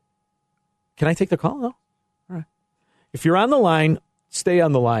 can I take the call? No? All right. If you're on the line, stay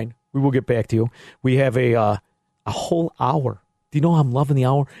on the line. We will get back to you. We have a whole hour. Do you know I'm loving the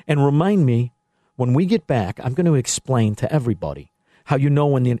hour? And remind me, when we get back, I'm going to explain to everybody how you know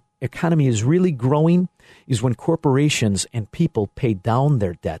when the economy is really growing is when corporations and people pay down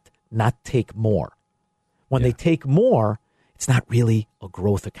their debt, not take more. When they take more, it's not really a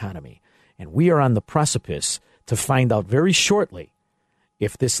growth economy. And we are on the precipice to find out very shortly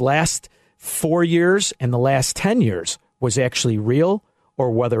if this last 4 years and the last 10 years was actually real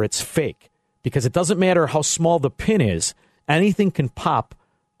or whether it's fake. Because it doesn't matter how small the pin is, anything can pop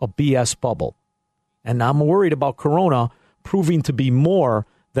a BS bubble. And I'm worried about Corona proving to be more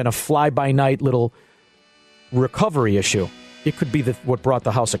than a fly-by-night little recovery issue. it could be what brought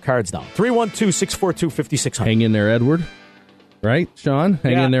the house of cards down. 312-642-5600. Hang in there, Edward. Right, Sean?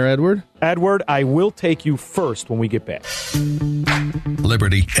 Hang in there, Edward. Edward, I will take you first when we get back.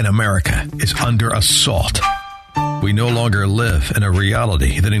 Liberty in America is under assault. We no longer live in a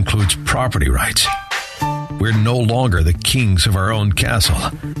reality that includes property rights. We're no longer the kings of our own castle.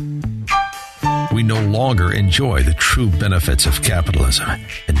 We no longer enjoy the true benefits of capitalism.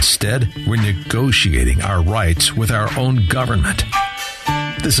 Instead, we're negotiating our rights with our own government.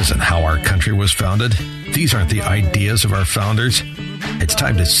 This isn't how our country was founded. These aren't the ideas of our founders. It's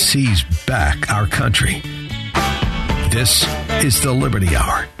time to seize back our country. This is the Liberty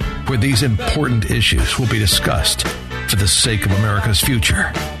Hour, where these important issues will be discussed for the sake of America's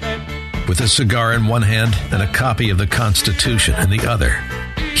future. With a cigar in one hand and a copy of the Constitution in the other,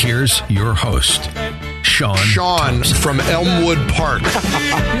 here's your host, Sean Thompson. From Elmwood Park.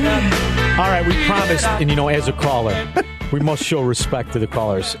 All right, we promised, and as a caller, we must show respect to the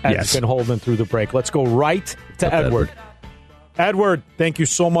callers. Ed's been holding through the break. Let's go right to Edward. Edward, thank you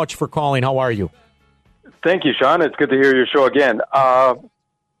so much for calling. How are you? Thank you, Sean. It's good to hear your show again.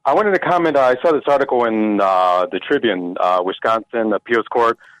 I wanted to comment. I saw this article in the Tribune. Wisconsin Appeals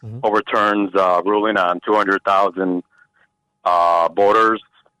Court overturns ruling on 200,000 voters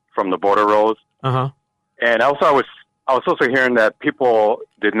from the border rolls. And also, I was also hearing that people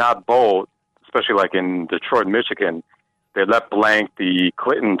did not vote, especially like in Detroit, Michigan. They left blank the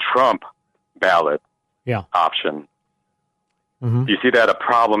Clinton-Trump ballot option. Do you see that a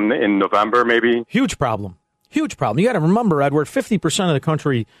problem in November, maybe? Huge problem. Huge problem. You got to remember, Edward, 50% of the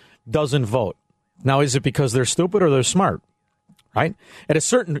country doesn't vote. Now, is it because they're stupid or they're smart? Right? At a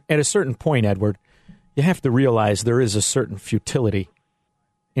certain point, Edward, you have to realize there is a certain futility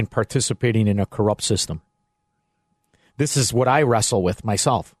in participating in a corrupt system. This is what I wrestle with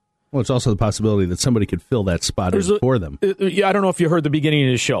myself. Well, it's also the possibility that somebody could fill that spot for them. I don't know if you heard the beginning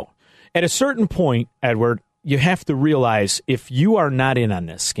of the show. At a certain point, Edward, you have to realize if you are not in on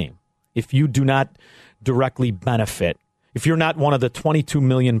this scheme, if you do not directly benefit, if you're not one of the 22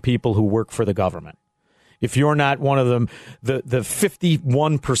 million people who work for the government, if you're not one of them, the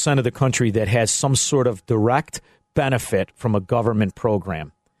 51% of the country that has some sort of direct benefit from a government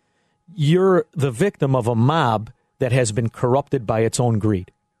program, you're the victim of a mob that has been corrupted by its own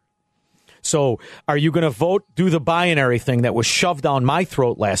greed. So are you going to do the binary thing that was shoved down my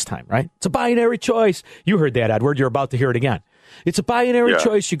throat last time, right? It's a binary choice. You heard that, Edward. You're about to hear it again. It's a binary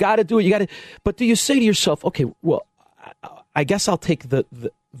choice. You got to do it. But do you say to yourself, okay, well, I guess I'll take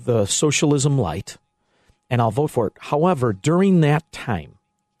the socialism light and I'll vote for it. However, during that time,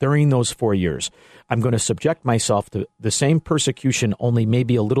 during those 4 years, I'm going to subject myself to the same persecution, only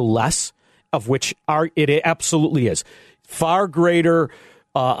maybe a little less, of which it absolutely is. Far greater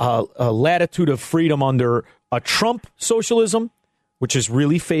a latitude of freedom under a Trump socialism, which is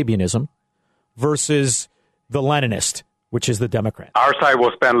really Fabianism, versus the Leninist, which is the Democrat. Our side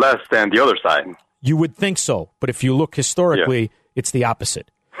will spend less than the other side. You would think so, but if you look historically, it's the opposite.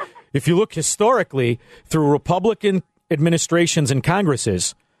 If you look historically through Republican administrations and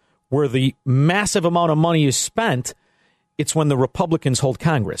Congresses, where the massive amount of money is spent, it's when the Republicans hold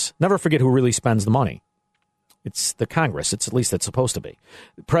Congress. Never forget who really spends the money. It's the Congress. At least it's supposed to be.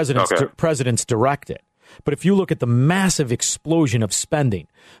 Presidents direct it. But if you look at the massive explosion of spending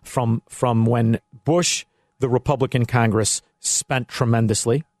from when Bush, the Republican Congress, spent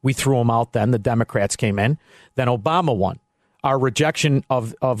tremendously. We threw them out then. The Democrats came in. Then Obama won. Our rejection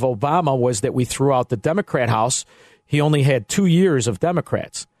of Obama was that we threw out the Democrat House. He only had 2 years of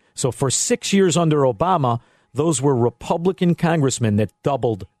Democrats. So for 6 years under Obama, those were Republican congressmen that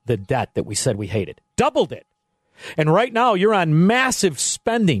doubled the debt that we said we hated. Doubled it. And right now, you're on massive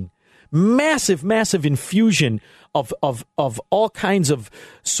spending, massive infusion of all kinds of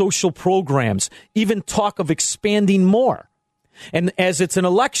social programs, even talk of expanding more. And as it's an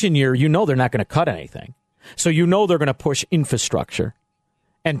election year, they're not going to cut anything. So they're going to push infrastructure.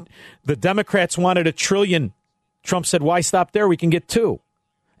 And the Democrats wanted $1 trillion. Trump said, why stop there? We can get $2 trillion.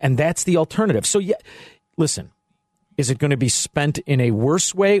 And that's the alternative. So, listen, is it going to be spent in a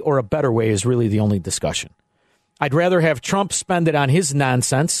worse way or a better way is really the only discussion. I'd rather have Trump spend it on his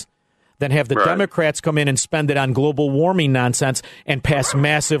nonsense than have the Democrats come in and spend it on global warming nonsense and pass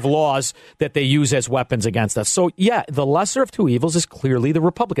massive laws that they use as weapons against us. So, the lesser of two evils is clearly the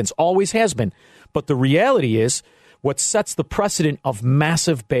Republicans. Always has been. But the reality is what sets the precedent of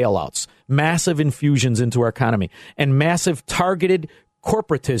massive bailouts, massive infusions into our economy, and massive targeted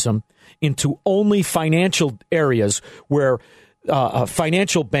corporatism into only financial areas where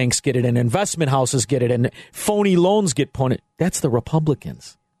financial banks get it and investment houses get it and phony loans get punted. That's the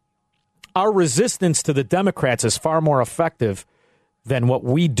Republicans. Our resistance to the Democrats is far more effective than what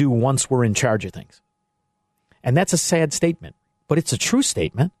we do once we're in charge of things. And that's a sad statement, but it's a true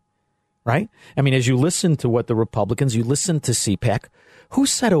statement, right? I mean, as you listen to what the Republicans, you listen to CPAC, who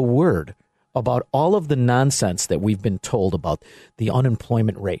said a word about all of the nonsense that we've been told about the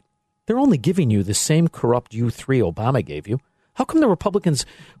unemployment rate? They're only giving you the same corrupt U3 Obama gave you. How come the Republicans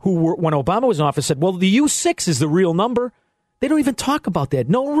who were, when Obama was in office, said, well, the U6 is the real number? They don't even talk about that.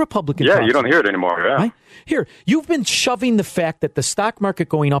 No Republican. Yeah, you don't hear it anymore. Yeah. Right? Here, you've been shoving the fact that the stock market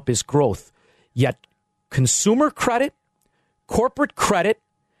going up is growth, yet consumer credit, corporate credit,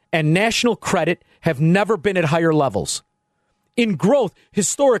 and national credit have never been at higher levels. In growth,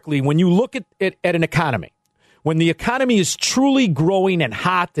 historically, when you look at an economy, when the economy is truly growing and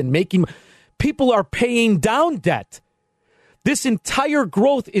hot and making, people are paying down debt. This entire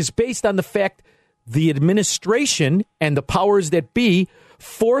growth is based on the fact the administration and the powers that be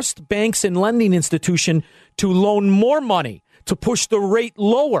forced banks and lending institutions to loan more money to push the rate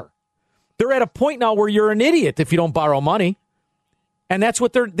lower. They're at a point now where you're an idiot if you don't borrow money. And that's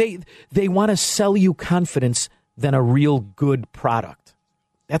what they want to sell you confidence than a real good product.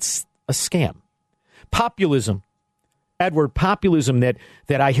 That's a scam. Populism, Edward, populism that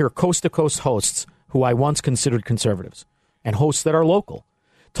I hear coast-to-coast hosts who I once considered conservatives and hosts that are local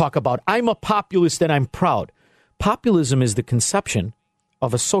talk about, I'm a populist and I'm proud. Populism is the conception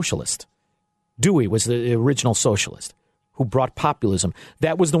of a socialist. Dewey was the original socialist who brought populism.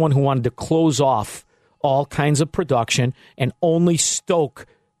 That was the one who wanted to close off all kinds of production and only stoke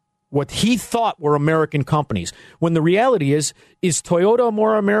what he thought were American companies. When the reality is Toyota a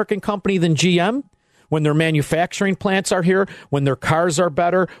more American company than GM? When their manufacturing plants are here, when their cars are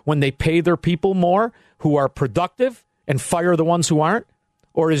better, when they pay their people more who are productive and fire the ones who aren't?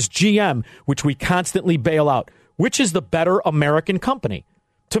 Or is GM, which we constantly bail out, which is the better American company?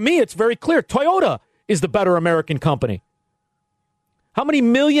 To me, it's very clear. Toyota is the better American company. How many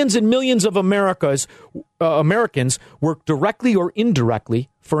millions and millions of Americans work directly or indirectly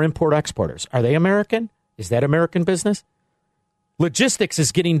for import-exporters? Are they American? Is that American business? Logistics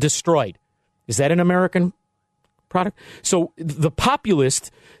is getting destroyed. Is that an American product? So the populist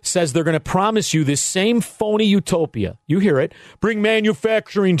says they're going to promise you this same phony utopia. You hear it. Bring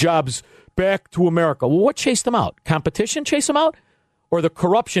manufacturing jobs back to America. Well, what chased them out? Competition chased them out? Or the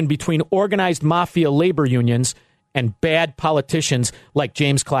corruption between organized mafia labor unions and bad politicians like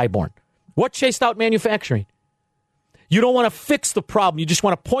James Clyburn? What chased out manufacturing? You don't want to fix the problem. You just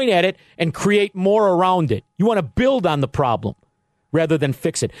want to point at it and create more around it. You want to build on the problem rather than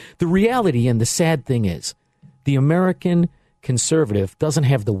fix it. The reality and the sad thing is the American conservative doesn't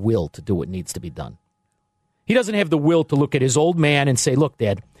have the will to do what needs to be done. He doesn't have the will to look at his old man and say, look,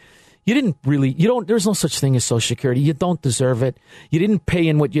 Dad, there's no such thing as Social Security. You don't deserve it. You didn't pay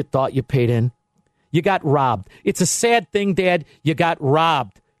in what you thought you paid in. You got robbed. It's a sad thing, Dad. You got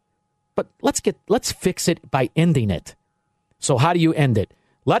robbed. But let's fix it by ending it. So how do you end it?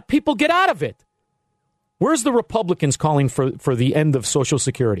 Let people get out of it. Where's the Republicans calling for the end of Social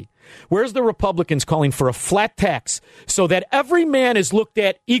Security? Where's the Republicans calling for a flat tax so that every man is looked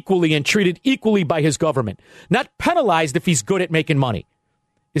at equally and treated equally by his government, not penalized if he's good at making money?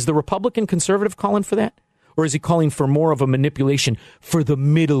 Is the Republican conservative calling for that? Or is he calling for more of a manipulation for the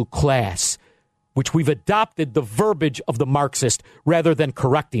middle class, which we've adopted the verbiage of the Marxist rather than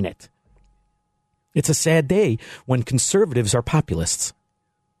correcting it? It's a sad day when conservatives are populists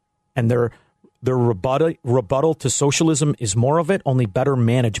and their rebuttal to socialism is more of it, only better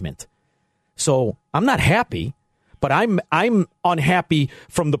management. So I'm not happy, but I'm unhappy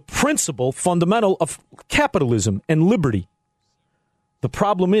from the fundamental of capitalism and liberty. The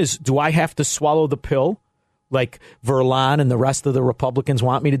problem is, do I have to swallow the pill like Verlan and the rest of the Republicans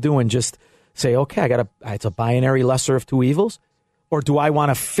want me to do and just say, okay, it's a binary lesser of two evils? Or do I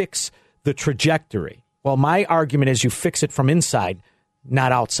want to fix the trajectory? Well, my argument is you fix it from inside,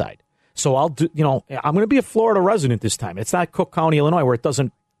 not outside. So I'm going to be a Florida resident this time. It's not Cook County, Illinois, where it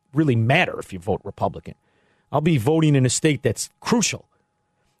doesn't really matter if you vote Republican. I'll be voting in a state that's crucial,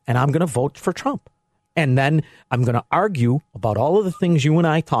 and I'm going to vote for Trump. And then I'm going to argue about all of the things you and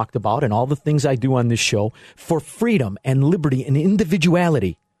I talked about and all the things I do on this show for freedom and liberty and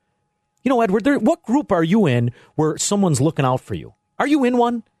individuality. You know, Edward, what group are you in where someone's looking out for you? Are you in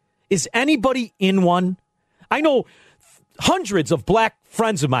one? Is anybody in one? I know hundreds of black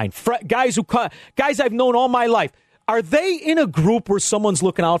friends of mine, guys I've known all my life. Are they in a group where someone's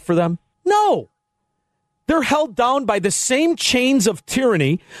looking out for them? No. They're held down by the same chains of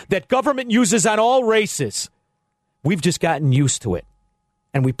tyranny that government uses on all races. We've just gotten used to it.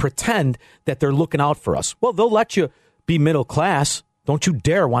 And we pretend that they're looking out for us. Well, they'll let you be middle class. Don't you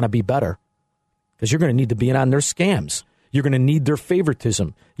dare want to be better. because you're going to need to be in on their scams. You're going to need their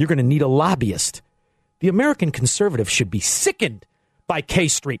favoritism. You're going to need a lobbyist. The American conservative should be sickened by K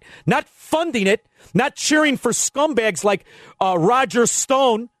Street, not funding it, not cheering for scumbags like Roger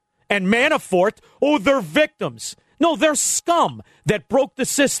Stone and Manafort. Oh, they're victims. No, they're scum that broke the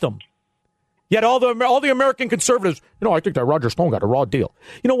system. Yet all the American conservatives, I think that Roger Stone got a raw deal.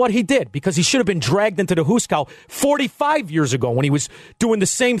 You know what? He did, because he should have been dragged into the hoosegow 45 years ago when he was doing the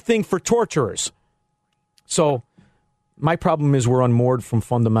same thing for torturers. So my problem is we're unmoored from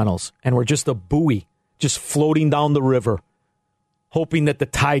fundamentals, and we're just a buoy, just floating down the river, hoping that the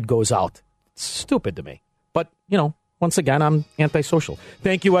tide goes out. It's stupid to me. But, once again, I'm antisocial.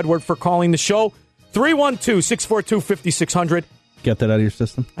 Thank you, Edward, for calling the show. 312-642-5600. Get that out of your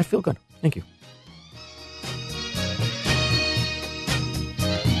system? I feel good. Thank you.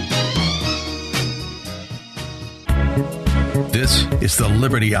 This is the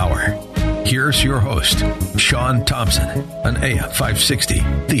Liberty Hour. Here's your host, Sean Thompson, on AM 560,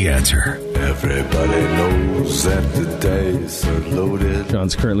 The Answer. Everybody knows that the dice are loaded.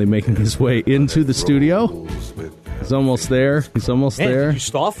 Sean's currently making his way into the studio. He's almost there. There. Did you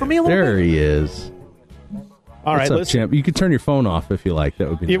stall for me a little bit? There he is. All right, What's up, champ? You can turn your phone off if you like. That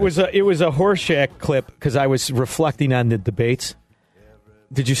would be nice. It was a Horseshack clip because I was reflecting on the debates.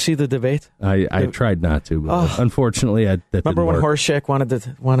 Did you see the debate? I tried not to, but unfortunately, that remember when Horseshack wanted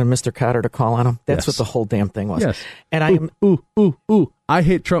Mr. Cotter to call on him? That's what the whole damn thing was. Yes. And I am I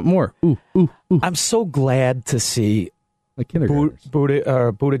hate Trump more. I'm so glad to see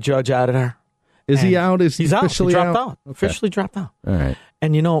Buttigieg out of there. Is he out? Is he officially out? He dropped out. Okay. Officially dropped out. All right.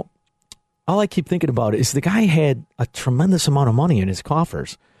 And all I keep thinking about is the guy had a tremendous amount of money in his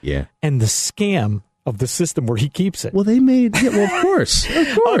coffers. Yeah. And the scam of the system where he keeps it. Well, they made... Yeah, well, of course.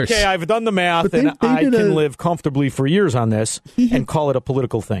 Of course. Okay, I've done the math, and I can live comfortably for years on this and call it a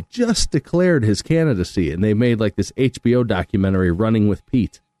political thing. Just declared his candidacy, and they made like this HBO documentary, Running with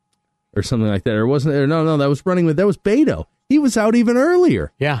Pete, or something like that. Or wasn't there? No, that was Beto. He was out even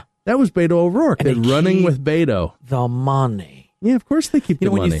earlier. Yeah. That was Beto O'Rourke. They're running with Beto. The money. Yeah, of course they keep the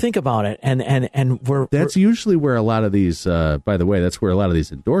money. When you think about it, and that's usually where a lot of these, by the way, that's where a lot of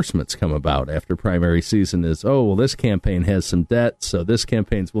these endorsements come about after primary season is, this campaign has some debt, so this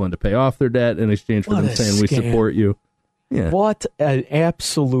campaign's willing to pay off their debt in exchange for them saying we support you. Yeah. What an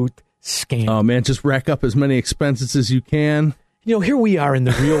absolute scam. Oh, man, just rack up as many expenses as you can. Here we are in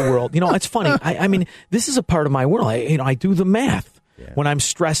the real world. It's funny. I mean, this is a part of my world. I do the math. Yeah. When I'm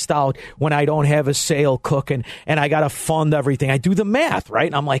stressed out, when I don't have a sale cooking, and I got to fund everything, I do the math, right?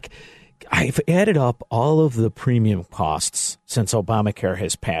 And I'm like, I've added up all of the premium costs since Obamacare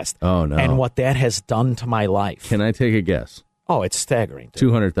has passed. Oh, no. And what that has done to my life. Can I take a guess? Oh, it's staggering.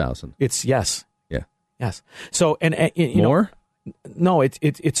 200,000. It's yes. Yeah. Yes. So, and more? No, it's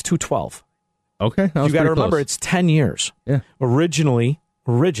 212. Okay. You got to remember, it's 10 years. Yeah. Originally,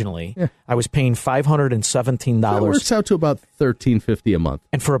 I was paying $517. That works out to about $1,350 a month.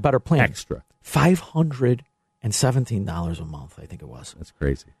 And for a better plan. Extra. $517 a month, I think it was. That's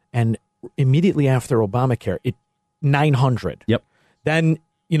crazy. And immediately after Obamacare, $900. Yep. Then,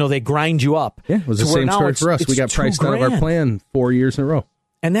 they grind you up. Yeah, it was the same story for us. We got priced out of our plan 4 years in a row.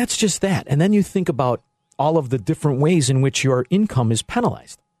 And that's just that. And then you think about all of the different ways in which your income is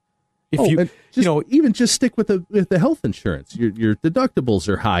penalized. Even just stick with the health insurance. Your deductibles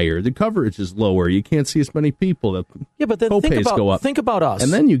are higher, the coverage is lower, you can't see as many people. But then go up. Think about us,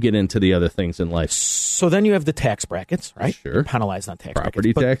 and then you get into the other things in life. So then you have the tax brackets, right? Sure, you're penalized on tax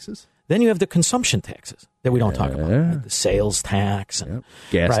property taxes. Then you have the consumption taxes that we don't talk about, right? The sales tax and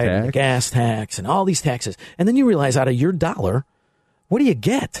the gas tax, and all these taxes. And then you realize out of your dollar, what do you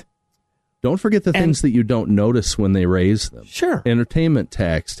get? Don't forget the things that you don't notice when they raise them. Sure. Entertainment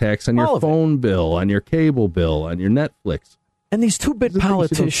tax on your phone bill, on your cable bill, on your Netflix. And these two-bit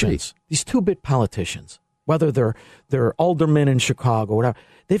politicians, whether they're aldermen in Chicago or whatever,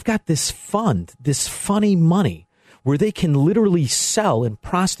 they've got this fund, this funny money where they can literally sell and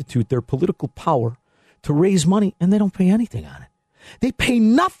prostitute their political power to raise money, and they don't pay anything on it. They pay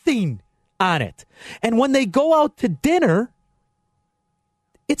nothing on it. And when they go out to dinner,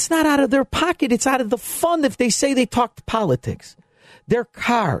 it's not out of their pocket. It's out of the fund if they say they talked politics. Their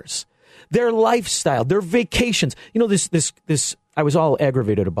cars, their lifestyle, their vacations. This. I was all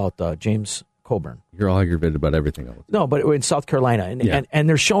aggravated about James Coburn. You're all aggravated about everything else. No, but in South Carolina. And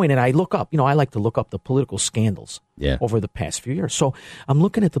they're showing, and I look up, I like to look up the political scandals over the past few years. So I'm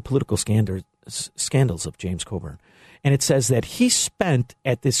looking at the political scandals of James Coburn. And it says that he spent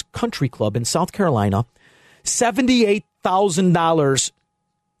at this country club in South Carolina $78,000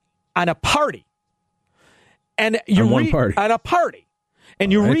 on a party. And on a party.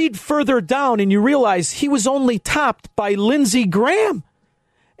 And you read further down and you realize he was only topped by Lindsey Graham.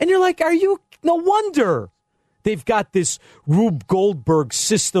 And you're like, no wonder they've got this Rube Goldberg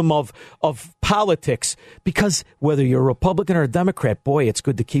system of politics, because whether you're a Republican or a Democrat, boy, it's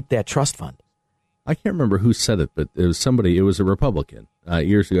good to keep that trust fund. I can't remember who said it, but it was a Republican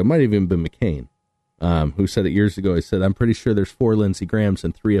years ago. It might have even been McCain who said it years ago. He said, I'm pretty sure there's 4 Lindsey Grahams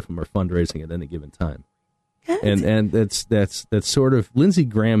and 3 of them are fundraising at any given time. And that's sort of, Lindsey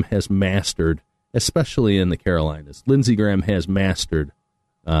Graham has mastered, especially in the Carolinas, Lindsey Graham has mastered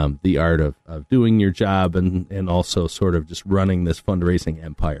the art of doing your job and also sort of just running this fundraising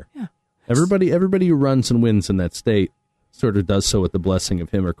empire. Yeah. Everybody who runs and wins in that state sort of does so with the blessing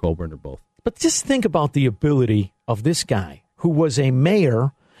of him or Colburn or both. But just think about the ability of this guy who was a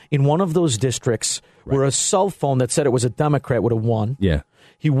mayor in one of those districts where a cell phone that said it was a Democrat would have won. Yeah.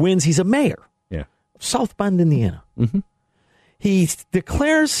 He wins. He's a mayor. Yeah. Of South Bend, Indiana. Mm-hmm. He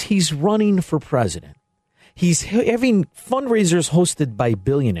declares he's running for president. He's having fundraisers hosted by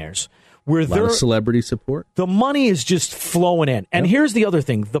billionaires where a lot of celebrity support. The money is just flowing in. And here's the other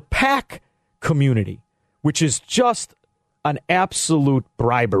thing. The PAC community, which is just an absolute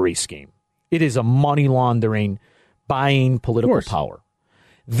bribery scheme. It is a money laundering, buying political power.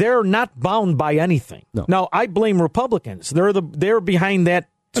 They're not bound by anything. No. Now, I blame Republicans. They're behind that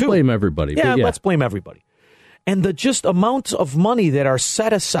too. I blame everybody. Yeah, let's blame everybody. And the just amounts of money that are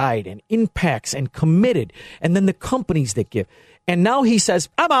set aside and impacts and committed, and then the companies that give. And now he says,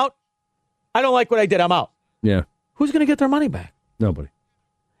 I'm out. I don't like what I did. I'm out. Yeah. Who's going to get their money back? Nobody.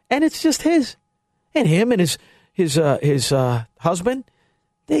 And it's just his. And him and his husband,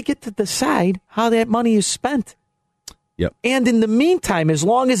 they get to decide how that money is spent. Yep. And in the meantime, as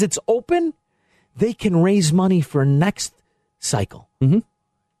long as it's open, they can raise money for next cycle. Mm-hmm.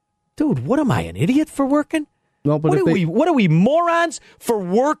 Dude, what am I, an idiot for working? No, but what are we, morons for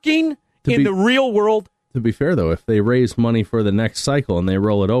working in the real world? To be fair, though, if they raise money for the next cycle and they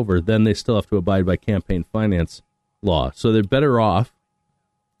roll it over, then they still have to abide by campaign finance law. So they're better off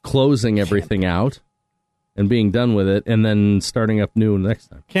closing everything out and being done with it and then starting up new next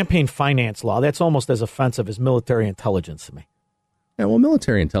time. Campaign finance law, that's almost as offensive as military intelligence to me. Yeah, well,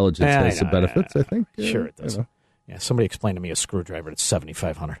 military intelligence has some benefits, I think. Sure it does. Yeah, somebody explained to me a screwdriver that's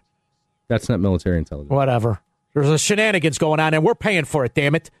 $7,500. That's not military intelligence. Whatever. There's a shenanigans going on, and we're paying for it,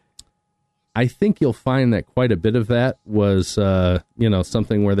 damn it. I think you'll find that quite a bit of that was,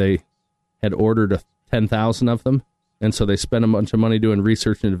 something where they had ordered 10,000 of them, and so they spent a bunch of money doing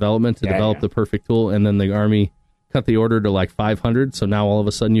research and development to develop the perfect tool, and then the Army cut the order to like 500, so now all of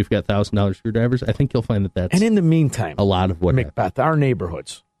a sudden you've got $1,000 screwdrivers. I think you'll find that's and in the meantime, a lot of what Macbeth, our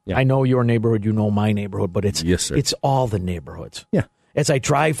neighborhoods. Yeah. I know your neighborhood, you know my neighborhood, but it's all the neighborhoods. Yeah. As I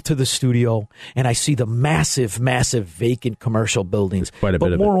drive to the studio and I see the massive, massive vacant commercial buildings, quite a bit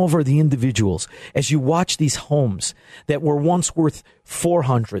but of moreover, the individuals, as you watch these homes that were once worth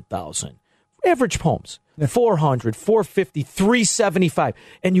 $400,000, average homes, $400, $450, $375,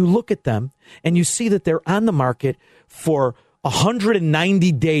 and you look at them and you see that they're on the market for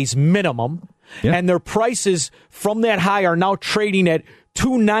 190 days minimum, and their prices from that high are now trading at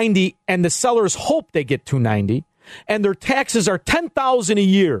 $290, and the sellers hope they get $290. And their taxes are $10,000 a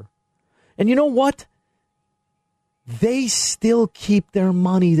year. And you know what? They still keep their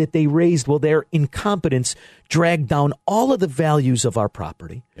money that they raised while their incompetence dragged down all of the values of our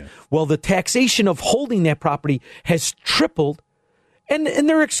property. Yeah. Well, the taxation of holding that property has tripled. And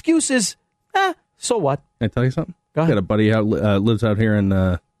their excuse is, so what? Can I tell you something? Go ahead. I got a buddy out lives out here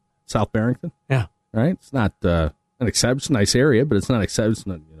in South Barrington. Yeah. Right? It's not an exception, nice area, but it's not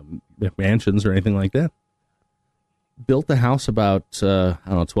exception, mansions or anything like that. Built the house about,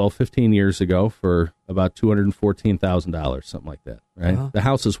 12, 15 years ago for about $214,000, something like that, right? Uh-huh. The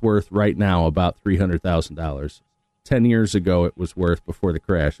house is worth right now about $300,000. 10 years ago, it was worth, before the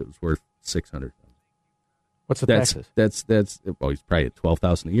crash, it was worth $600,000. What's the taxes? He's probably at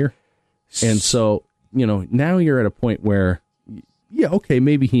 $12,000 a year. And so, now you're at a point where,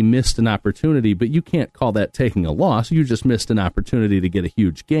 maybe he missed an opportunity, but you can't call that taking a loss. You just missed an opportunity to get a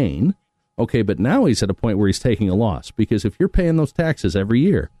huge gain. Okay, but now he's at a point where he's taking a loss, because if you're paying those taxes every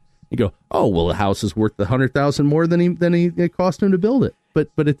year, you go, oh, well, the house is worth $100,000 more than it cost him to build it. But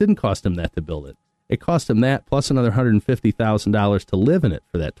it didn't cost him that to build it. It cost him that plus another $150,000 to live in it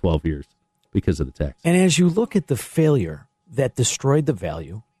for that 12 years because of the tax. And as you look at the failure that destroyed the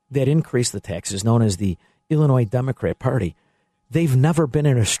value, that increased the taxes, known as the Illinois Democrat Party, they've never been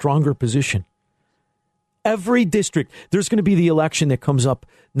in a stronger position. Every district, there's going to be the election that comes up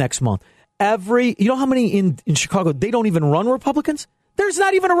next month. You know how many in Chicago, they don't even run Republicans? There's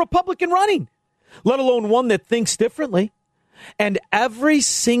not even a Republican running, let alone one that thinks differently. And every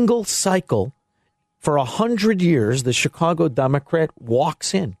single cycle for 100 years, the Chicago Democrat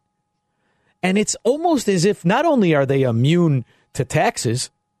walks in. And it's almost as if not only are they immune to taxes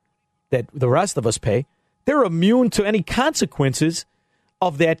that the rest of us pay, they're immune to any consequences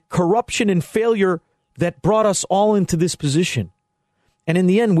of that corruption and failure that brought us all into this position. And in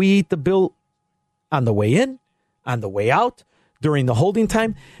the end, we eat the bill on the way in, on the way out, during the holding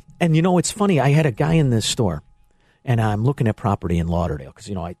time. And, it's funny. I had a guy in this store, and I'm looking at property in Lauderdale because,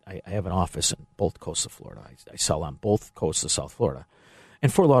 I have an office in both coasts of Florida. I sell on both coasts of South Florida.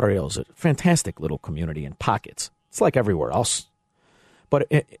 And Fort Lauderdale is a fantastic little community in pockets. It's like everywhere else.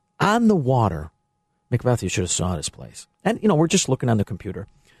 But on the water, Macbeth, you should have saw this place. And, we're just looking on the computer.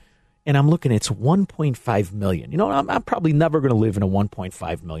 And I'm looking, it's $1.5 million. I'm probably never going to live in a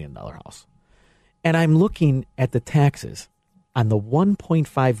 $1.5 million house. And I'm looking at the taxes on the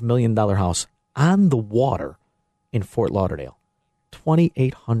 $1.5 million house on the water in Fort Lauderdale.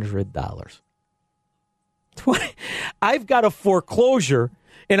 $2,800. I've got a foreclosure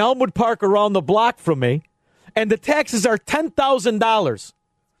in Elmwood Park around the block from me, and the taxes are $10,000.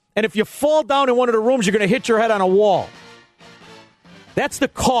 And if you fall down in one of the rooms, you're going to hit your head on a wall. That's the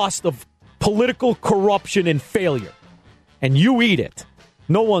cost of political corruption and failure. And you eat it.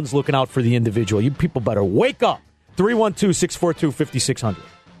 No one's looking out for the individual. You people better wake up. 312-642-5600.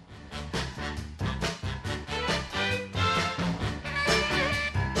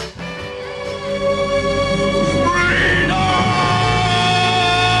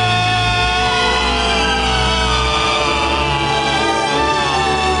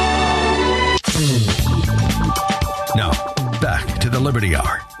 Now, back to the Liberty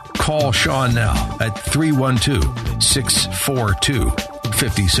Hour. Call Sean now at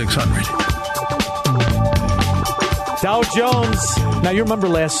 312-642-5600. Dow Jones. Now, you remember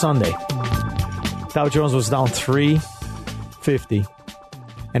last Sunday. Dow Jones was down 350,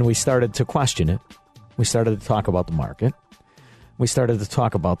 and we started to question it. We started to talk about the market. We started to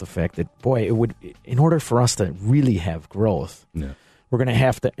talk about the fact that, boy, it would, in order for us to really have growth, we're going to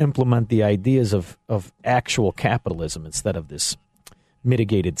have to implement the ideas of actual capitalism instead of this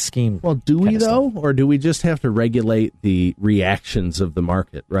mitigated scheme. Well, do we, though? Or do we just have to regulate the reactions of the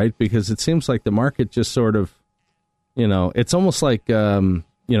market, right? Because it seems like the market just sort of, it's almost like, when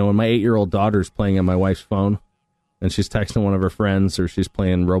my 8-year-old daughter's playing on my wife's phone and she's texting one of her friends or she's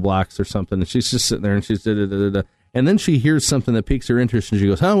playing Roblox or something, and she's just sitting there and she's da-da-da-da-da. And then she hears something that piques her interest and she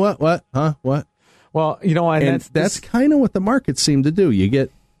goes, huh, what, huh, what? Well, and that's kind of what the markets seem to do. You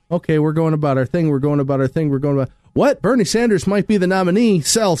get, okay, we're going about our thing, what? Bernie Sanders might be the nominee.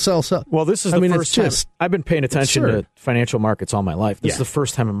 Sell. Well, this is the first time. I've been paying attention to financial markets all my life. This is the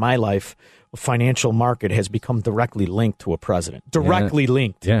first time in my life a financial market has become directly linked to a president. Directly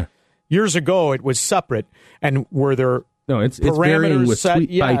linked. Yeah. Years ago, it was separate. And were there it's parameters varying with set?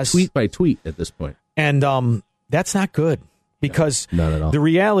 tweet by tweet at this point. And that's not good because not at all. The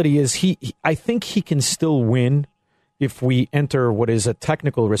reality is I think he can still win if we enter what is a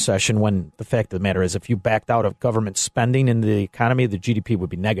technical recession, when the fact of the matter is if you backed out of government spending in the economy, the GDP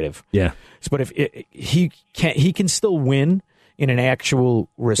would be negative. Yeah. But if he can still win in an actual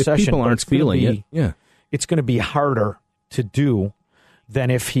recession. If people aren't feeling it, it's going to be harder to do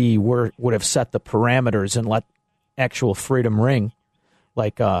than if he would have set the parameters and let actual freedom ring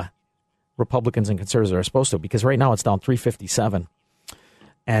like Republicans and conservatives are supposed to. Because right now it's down 357.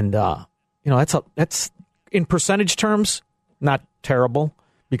 And, that's in percentage terms, not terrible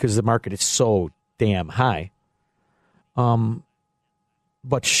because the market is so damn high.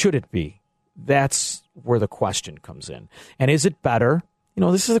 But should it be? That's where the question comes in. And is it better?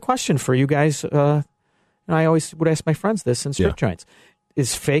 This is a question for you guys. And I always would ask my friends this in strip joints.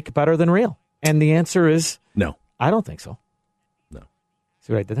 Is fake better than real? And the answer is no. I don't think so. No.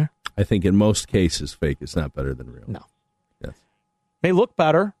 See what I did there? I think in most cases, fake is not better than real. No. Yes. They look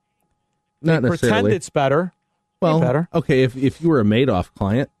better. Not necessarily. Pretend it's better. Well, better. Okay, if you were a Madoff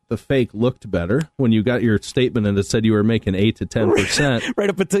client, the fake looked better when you got your statement and it said you were making 8 to 10%. Right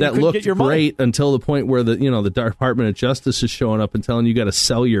up until that you looked get your great until the point where the Department of Justice is showing up and telling you got to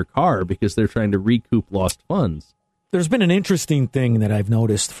sell your car because they're trying to recoup lost funds. There's been an interesting thing that I've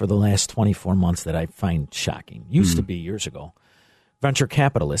noticed for the last 24 months that I find shocking. Used to be years ago. Venture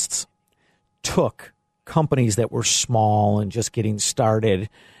capitalists took companies that were small and just getting started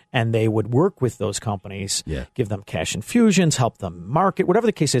And they would work with those companies, give them cash infusions, help them market, whatever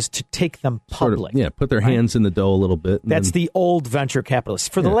the case is, to take them public. Put their hands in the dough a little bit. That's the old venture capitalists.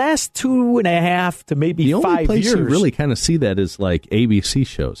 For the last 2.5 to maybe 5 years. The only place you really kind of see that is like ABC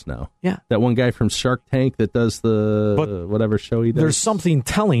shows now. Yeah. That one guy from Shark Tank that does the whatever show he does. There's something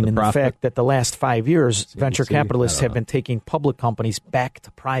telling in the fact that the last 5 years, venture capitalists have been taking public companies back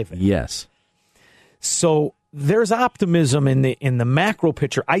to private. Yes. So there's optimism in the macro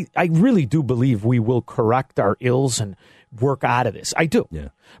picture. I really do believe we will correct our ills and work out of this. I do. Yeah.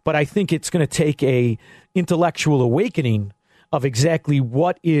 But I think it's going to take a intellectual awakening of exactly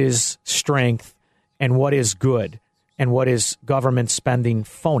what is strength and what is good and what is government spending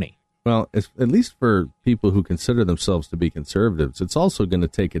phony. Well, at least for people who consider themselves to be conservatives, it's also going to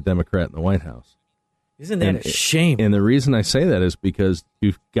take a Democrat in the White House. Isn't that a shame? And the reason I say that is because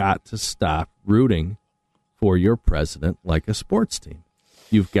you've got to stop rooting for your president like a sports team.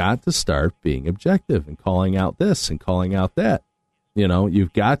 You've got to start being objective and calling out this and calling out that. You know,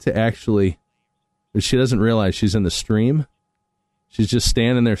 you've got to actually, she doesn't realize she's in the stream. She's just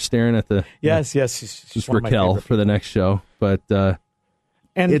standing there staring at the yes. She's Raquel for the next show, but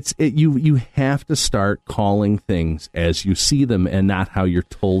and you have to start calling things as you see them and not how you're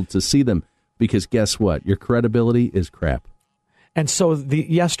told to see them, because guess what? Your credibility is crap. And so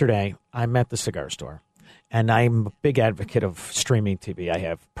yesterday I'm at the cigar store, and I'm a big advocate of streaming TV. I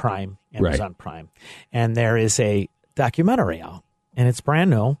have Prime, Amazon Prime, and there is a documentary out, and it's brand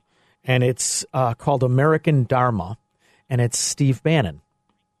new, and it's called American Dharma. And it's Steve Bannon.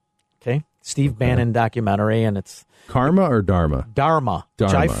 Okay? Steve Bannon documentary, and it's... Karma or Dharma? Dharma.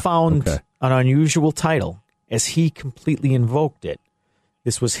 Which I found an unusual title, as he completely invoked it.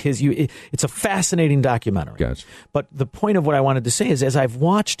 This was his... It's a fascinating documentary. Gotcha. But the point of what I wanted to say is, as I've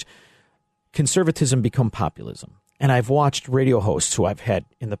watched conservatism become populism, and I've watched radio hosts who I've had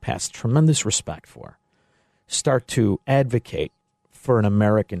in the past tremendous respect for, start to advocate for an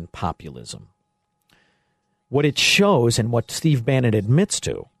American populism, what it shows, and what Steve Bannon admits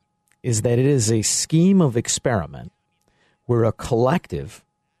to, is that it is a scheme of experiment where a collective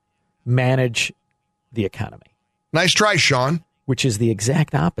manage the economy. Nice try, Sean. Which is the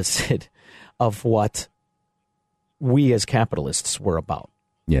exact opposite of what we as capitalists were about.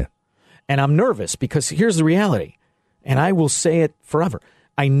 Yeah. And I'm nervous because here's the reality, and I will say it forever.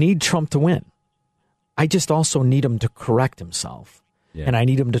 I need Trump to win. I just also need him to correct himself. Yeah. And I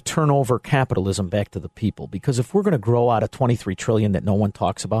need him to turn over capitalism back to the people, because if we're going to grow out of $23 trillion that no one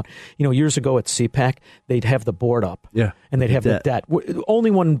talks about, years ago at CPAC, they'd have the board up, and they'd have the debt.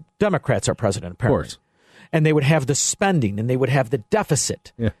 Only when Democrats are president, apparently. Of course. And they would have the spending, and they would have the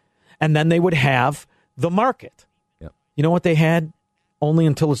deficit, and then they would have the market. Yeah. You know what they had only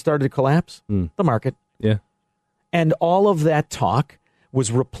until it started to collapse? The market. Yeah. And all of that talk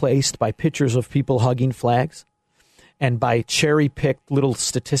was replaced by pictures of people hugging flags, and by cherry-picked little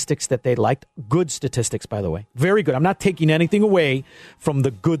statistics that they liked. Good statistics, by the way. Very good. I'm not taking anything away from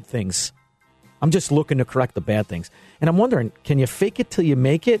the good things. I'm just looking to correct the bad things. And I'm wondering, can you fake it till you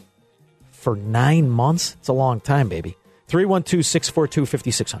make it for 9 months? It's a long time, baby.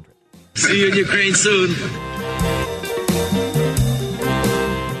 312-642-5600. See you in Ukraine soon.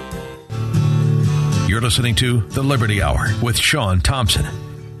 You're listening to The Liberty Hour with Sean Thompson.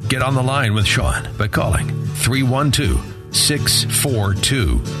 Get on the line with Sean by calling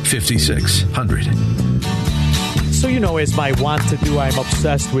 312-642-5600. So, as my want to do, I'm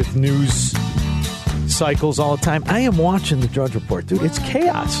obsessed with news cycles all the time. I am watching the Drudge Report, dude. It's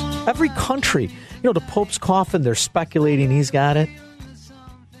chaos. Every country. The Pope's coffin, they're speculating he's got it.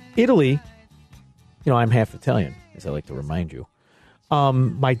 Italy, I'm half Italian, as I like to remind you.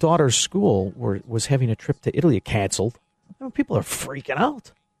 My daughter's school was having a trip to Italy canceled. People are freaking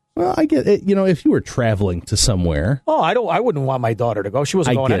out. Well, I get it. If you were traveling to somewhere. Oh, I wouldn't want my daughter to go. She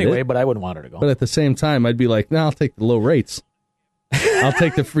wasn't going anyway, but I wouldn't want her to go. But at the same time, I'd be like, I'll take the low rates. I'll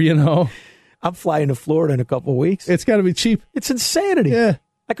take the free, I'm flying to Florida in a couple of weeks. It's got to be cheap. It's insanity. Yeah.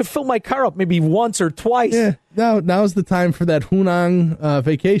 I could fill my car up maybe once or twice. Yeah. Now's the time for that Hunan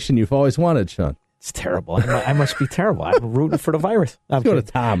vacation you've always wanted, Sean. It's terrible. I must be terrible. I'm rooting for the virus. Let's go to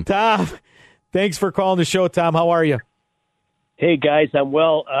Tom. Tom, thanks for calling the show, Tom. How are you? Hey, guys, I'm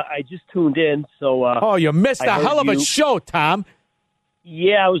well. I just tuned in, so... you missed a hell of a show, Tom.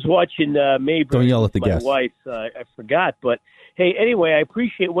 Yeah, I was watching Mayberry. Don't yell at the guest. My wife. I forgot, but hey, anyway, I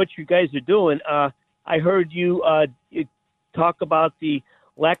appreciate what you guys are doing. I heard you talk about the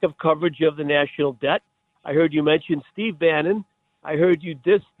lack of coverage of the national debt. I heard you mention Steve Bannon. I heard you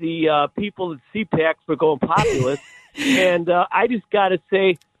diss the people at CPAC for going populist. And I just got to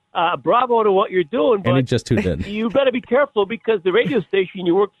say, bravo to what you're doing, but and he just tuned in. You better be careful because the radio station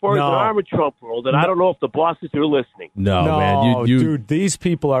you work for is an arm of Trump world, and I don't know if the bosses are listening. No, man. Dude, these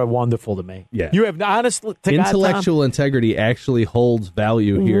people are wonderful to me. Yeah. You have, honestly, intellectual integrity actually holds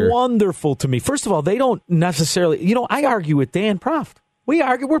value here. Wonderful to me. First of all, they don't necessarily, I argue with Dan Proft. We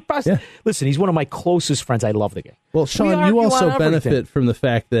argue. We're best. Yeah. Listen, he's one of my closest friends. I love the guy. Well, Sean, you also benefit from the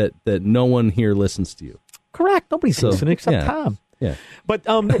fact that no one here listens to you. Correct. Nobody's listening except Tom. Yeah. But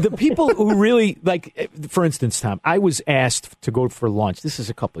the people who really, for instance, Tom, I was asked to go for lunch. This is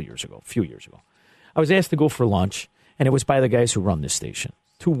a few years ago. I was asked to go for lunch, and it was by the guys who run this station.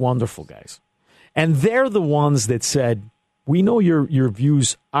 Two wonderful guys. And they're the ones that said, we know your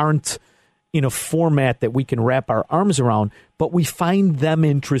views aren't in a format that we can wrap our arms around, but we find them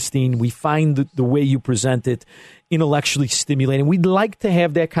interesting. We find the way you present it intellectually stimulating. We'd like to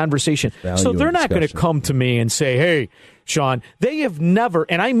have that conversation. So they're not going to come to me and say, hey, Sean, they have never,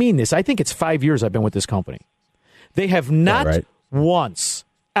 and I mean this, I think it's 5 years I've been with this company. They have not once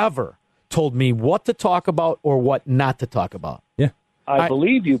ever told me what to talk about or what not to talk about. Yeah. I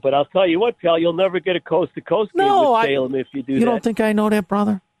believe you, but I'll tell you what, pal, you'll never get a coast-to-coast game with Salem if you do that. You don't think I know that,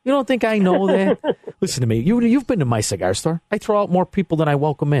 brother? You don't think I know that? Listen to me. You've been to my cigar store. I throw out more people than I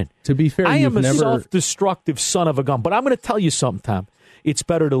welcome in. To be fair, I am a self-destructive son of a gun. But I'm going to tell you something, Tom. It's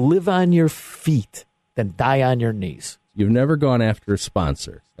better to live on your feet than die on your knees. You've never gone after a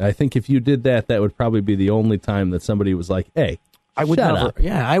sponsor. I think if you did that, that would probably be the only time that somebody was like, hey, I would shut never. up.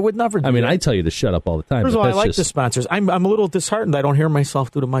 Yeah, I would never do I mean, that. I tell you to shut up all the time. First of all, I like the sponsors. I'm a little disheartened I don't hear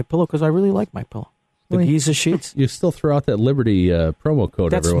myself do to My Pillow because I really like My Pillow. The Giza sheets. You still throw out that Liberty promo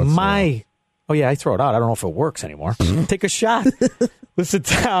code every once in a while. Oh, yeah, I throw it out. I don't know if it works anymore. Take a shot. Listen,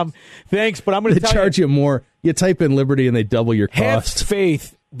 Tom, thanks, but I'm going to charge you more. You type in Liberty and they double your cost. Have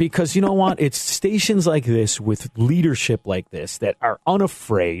faith, because you know what? It's stations like this with leadership like this that are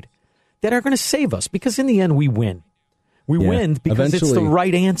unafraid that are going to save us, because in the end, we win. We win because it's the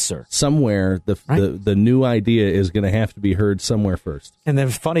right answer. Somewhere, the new idea is going to have to be heard somewhere first. And the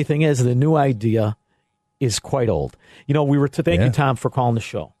funny thing is, the new idea is quite old. We were to thank you, Tom, for calling the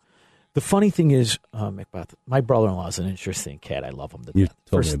show. The funny thing is, Macbeth, my brother-in-law is an interesting cat. I love him to death. You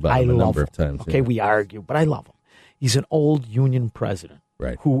told me about him a number of times. Okay, we argue, but I love him. He's an old union president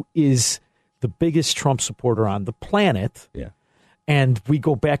who is the biggest Trump supporter on the planet. Yeah. And we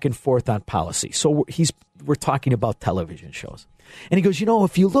go back and forth on policy. So we're talking about television shows. And he goes,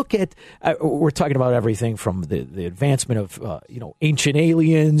 if you look at, we're talking about everything from the advancement of, ancient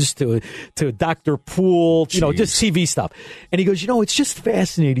aliens to Dr. Poole, just TV stuff. And he goes, it's just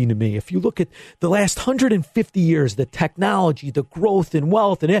fascinating to me. If you look at the last 150 years, the technology, the growth in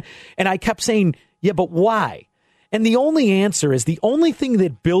wealth, and I kept saying, yeah, but why? And the only answer is the only thing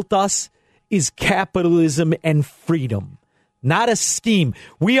that built us is capitalism and freedom, not a scheme.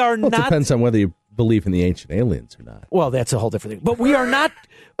 We are not. It depends on whether you believe in the ancient aliens or not. Well, that's a whole different thing. But we are not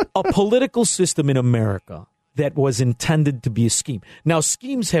a political system in America that was intended to be a scheme. Now,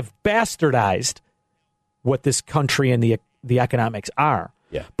 schemes have bastardized what this country and the economics are.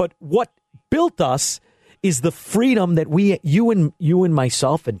 Yeah. But what built us is the freedom that you and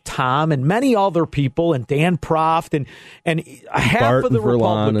myself and Tom and many other people and Dan Proft and half Bart of the and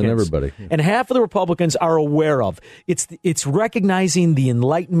Verlon Republicans and everybody. And half of the Republicans are aware of. It's recognizing the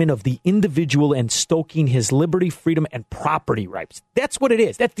enlightenment of the individual and stoking his liberty, freedom, and property rights. That's what it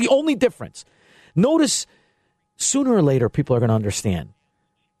is. That's the only difference. Notice, sooner or later, people are going to understand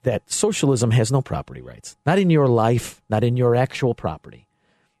that socialism has no property rights. Not in your life, not in your actual property.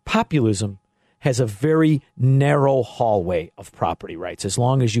 Populism has a very narrow hallway of property rights as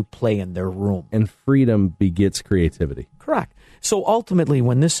long as you play in their room. And freedom begets creativity. Correct. So ultimately,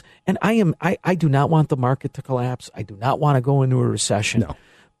 when this, and I do not want the market to collapse. I do not want to go into a recession. No.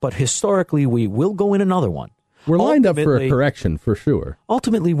 But historically, we will go in another one. We're lined up for a correction, for sure.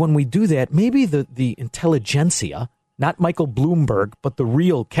 Ultimately, when we do that, maybe the intelligentsia, not Michael Bloomberg, but the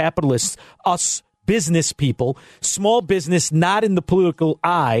real capitalists, us business people, small business, not in the political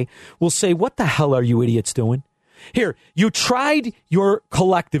eye, will say, what the hell are you idiots doing? Here, you tried your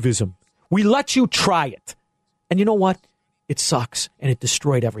collectivism. We let you try it. And you know what? It sucks, and it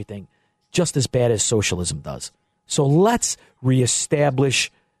destroyed everything, just as bad as socialism does. So let's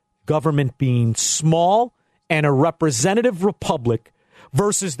reestablish government being small and a representative republic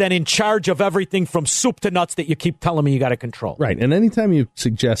versus then in charge of everything from soup to nuts that you keep telling me you got to control. Right. And anytime you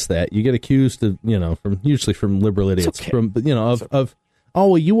suggest that, you get accused of, usually from liberal idiots, of, oh,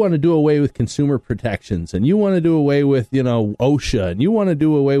 well, you want to do away with consumer protections and you want to do away with, OSHA and you want to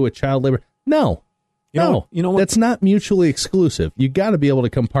do away with child labor. No. You know what? That's not mutually exclusive. You got to be able to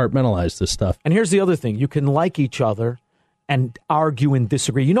compartmentalize this stuff. And here's the other thing. You can like each other and argue and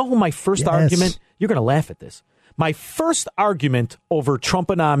disagree. You know who my first argument, you're going to laugh at this. My first argument over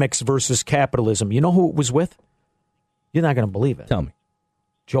Trumponomics versus capitalism, you know who it was with? You're not going to believe it. Tell me.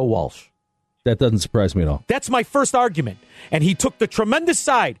 Joe Walsh. That doesn't surprise me at all. That's my first argument. And he took the tremendous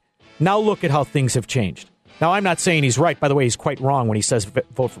side. Now look at how things have changed. Now, I'm not saying he's right. By the way, he's quite wrong when he says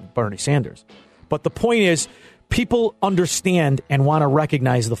vote for Bernie Sanders. But the point is, people understand and want to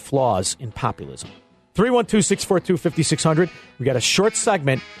recognize the flaws in populism. 312-642-5600. We got a short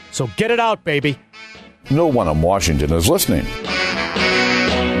segment, so get it out, baby. No one in Washington is listening.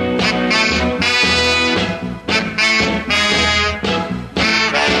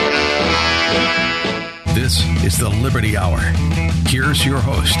 This is the Liberty Hour. Here's your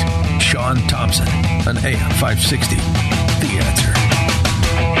host, Sean Thompson, on AM 560. The Answer.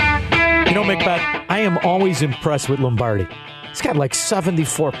 You know, Macbeth, I am always impressed with Lombardi. He's got like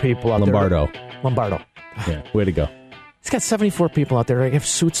 74 people out Lombardo. Yeah, way to go. He's got 74 people out there that have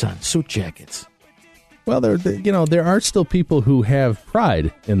suits on, suit jackets. Well, there are still people who have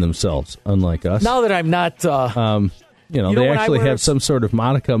pride in themselves, unlike us. Now that I'm not, they actually have some sort of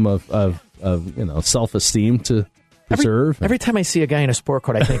modicum of self-esteem to preserve. Every time I see a guy in a sport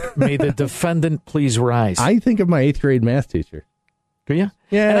coat, I think, may the defendant please rise. I think of my 8th grade math teacher. Do you?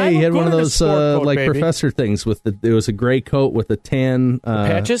 Yeah, he had one of those professor things with it was a gray coat with the tan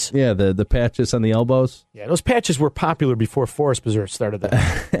patches. Yeah, the patches on the elbows. Yeah, those patches were popular before Forrest Berserk started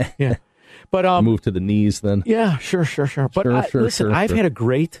that. Yeah, but moved to the knees then. Yeah, sure. But listen, I've had a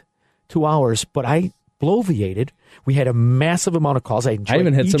great 2 hours, but I bloviated. We had a massive amount of calls. I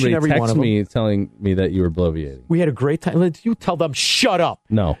even had somebody text me telling me that you were bloviating. We had a great time. You tell them shut up.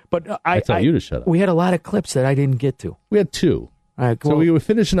 No, but I tell you to shut up. We had a lot of clips that I didn't get to. We had 2. So we were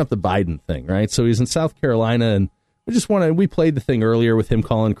finishing up the Biden thing, right? So he's in South Carolina, and we played the thing earlier with him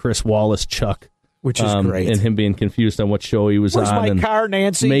calling Chris Wallace Chuck. Which is great. And him being confused on what show he was Where's on. My car,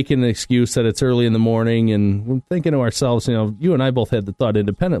 Nancy? Making an excuse that it's early in the morning, and we're thinking to ourselves, you and I both had the thought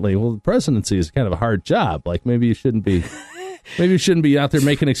independently, well, the presidency is kind of a hard job. Like, maybe you shouldn't be out there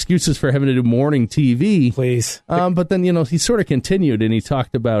making excuses for having to do morning TV. Please. But then, he sort of continued, and he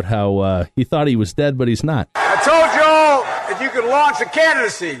talked about how he thought he was dead, but he's not. I told you all that you could launch a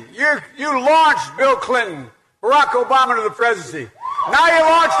candidacy. You launched Bill Clinton, Barack Obama to the presidency. Now you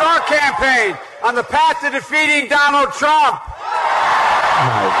launched our campaign on the path to defeating Donald Trump.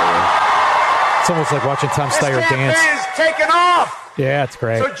 It's almost like watching Tom Steyer dance. This campaign is taking off. Yeah, it's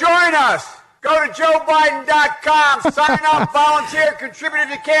great. So join us. Go to JoeBiden.com. Sign up, volunteer, contribute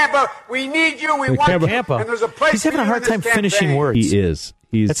if you can. But we need you. We want you. And there's a place He's having a hard time finishing words. He is.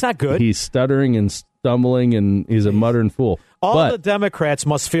 That's not good. He's stuttering and stumbling, and he's a muttering fool. All the Democrats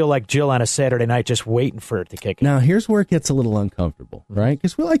must feel like Jill on a Saturday night just waiting for it to kick in. Now, here's where it gets a little uncomfortable, right?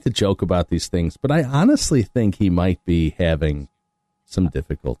 Because we like to joke about these things, but I honestly think he might be having some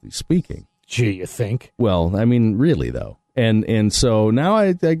difficulty speaking. Gee, you think? Well, I mean, really, though. And so now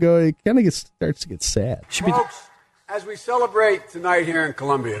I go, it kind of starts to get sad. Folks, as we celebrate tonight here in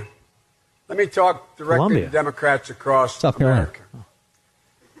Columbia, let me talk directly to Democrats across South Carolina. America,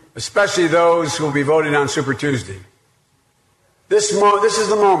 especially those who will be voting on Super Tuesday. This is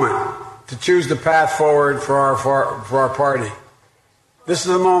the moment to choose the path forward for our party. This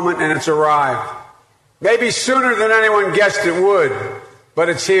is the moment, and it's arrived. Maybe sooner than anyone guessed it would, but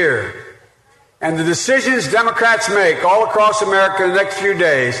it's here. And the decisions Democrats make all across America in the next few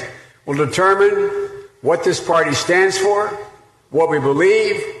days will determine what this party stands for, what we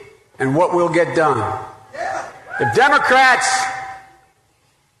believe, and what we'll get done. If Democrats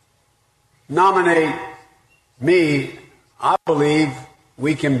nominate me, I believe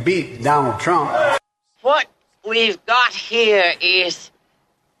we can beat Donald Trump. What we've got here is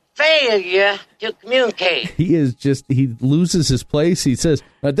failure to communicate. He loses his place. He says,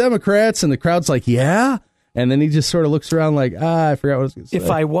 Democrats, and the crowd's like, yeah? And then he just sort of looks around like, I forgot what I was going to say.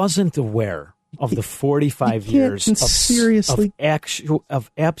 If I wasn't aware of the 45 years of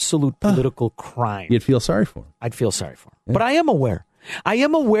absolute political crime, you'd feel sorry for him. I'd feel sorry for him. Yeah. But I am aware.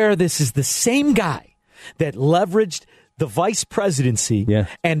 This is the same guy that leveraged the vice presidency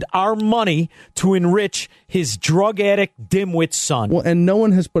and our money to enrich his drug addict dimwit son. Well, and no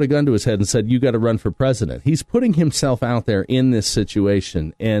one has put a gun to his head and said, you got to run for president. He's putting himself out there in this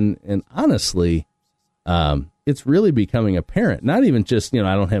situation. And honestly, it's really becoming apparent. Not even just,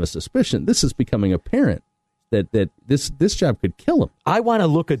 I don't have a suspicion. This is becoming apparent that this job could kill him. I want to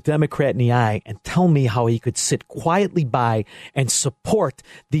look a Democrat in the eye and tell me how he could sit quietly by and support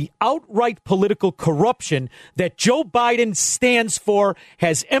the outright political corruption that Joe Biden stands for,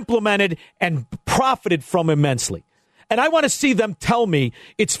 has implemented, and profited from immensely. And I want to see them tell me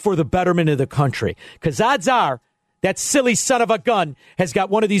it's for the betterment of the country. Because odds are That silly son of a gun has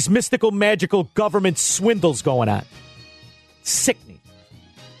got one of these mystical, magical government swindles going on. Sickening.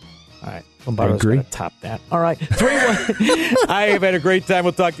 All right. Lombardo's going to top that. All right. 3-1. I have had a great time.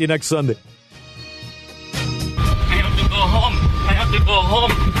 We'll talk to you next Sunday. I have to go home. I have to go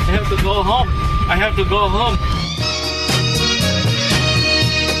home. I have to go home. I have to go home.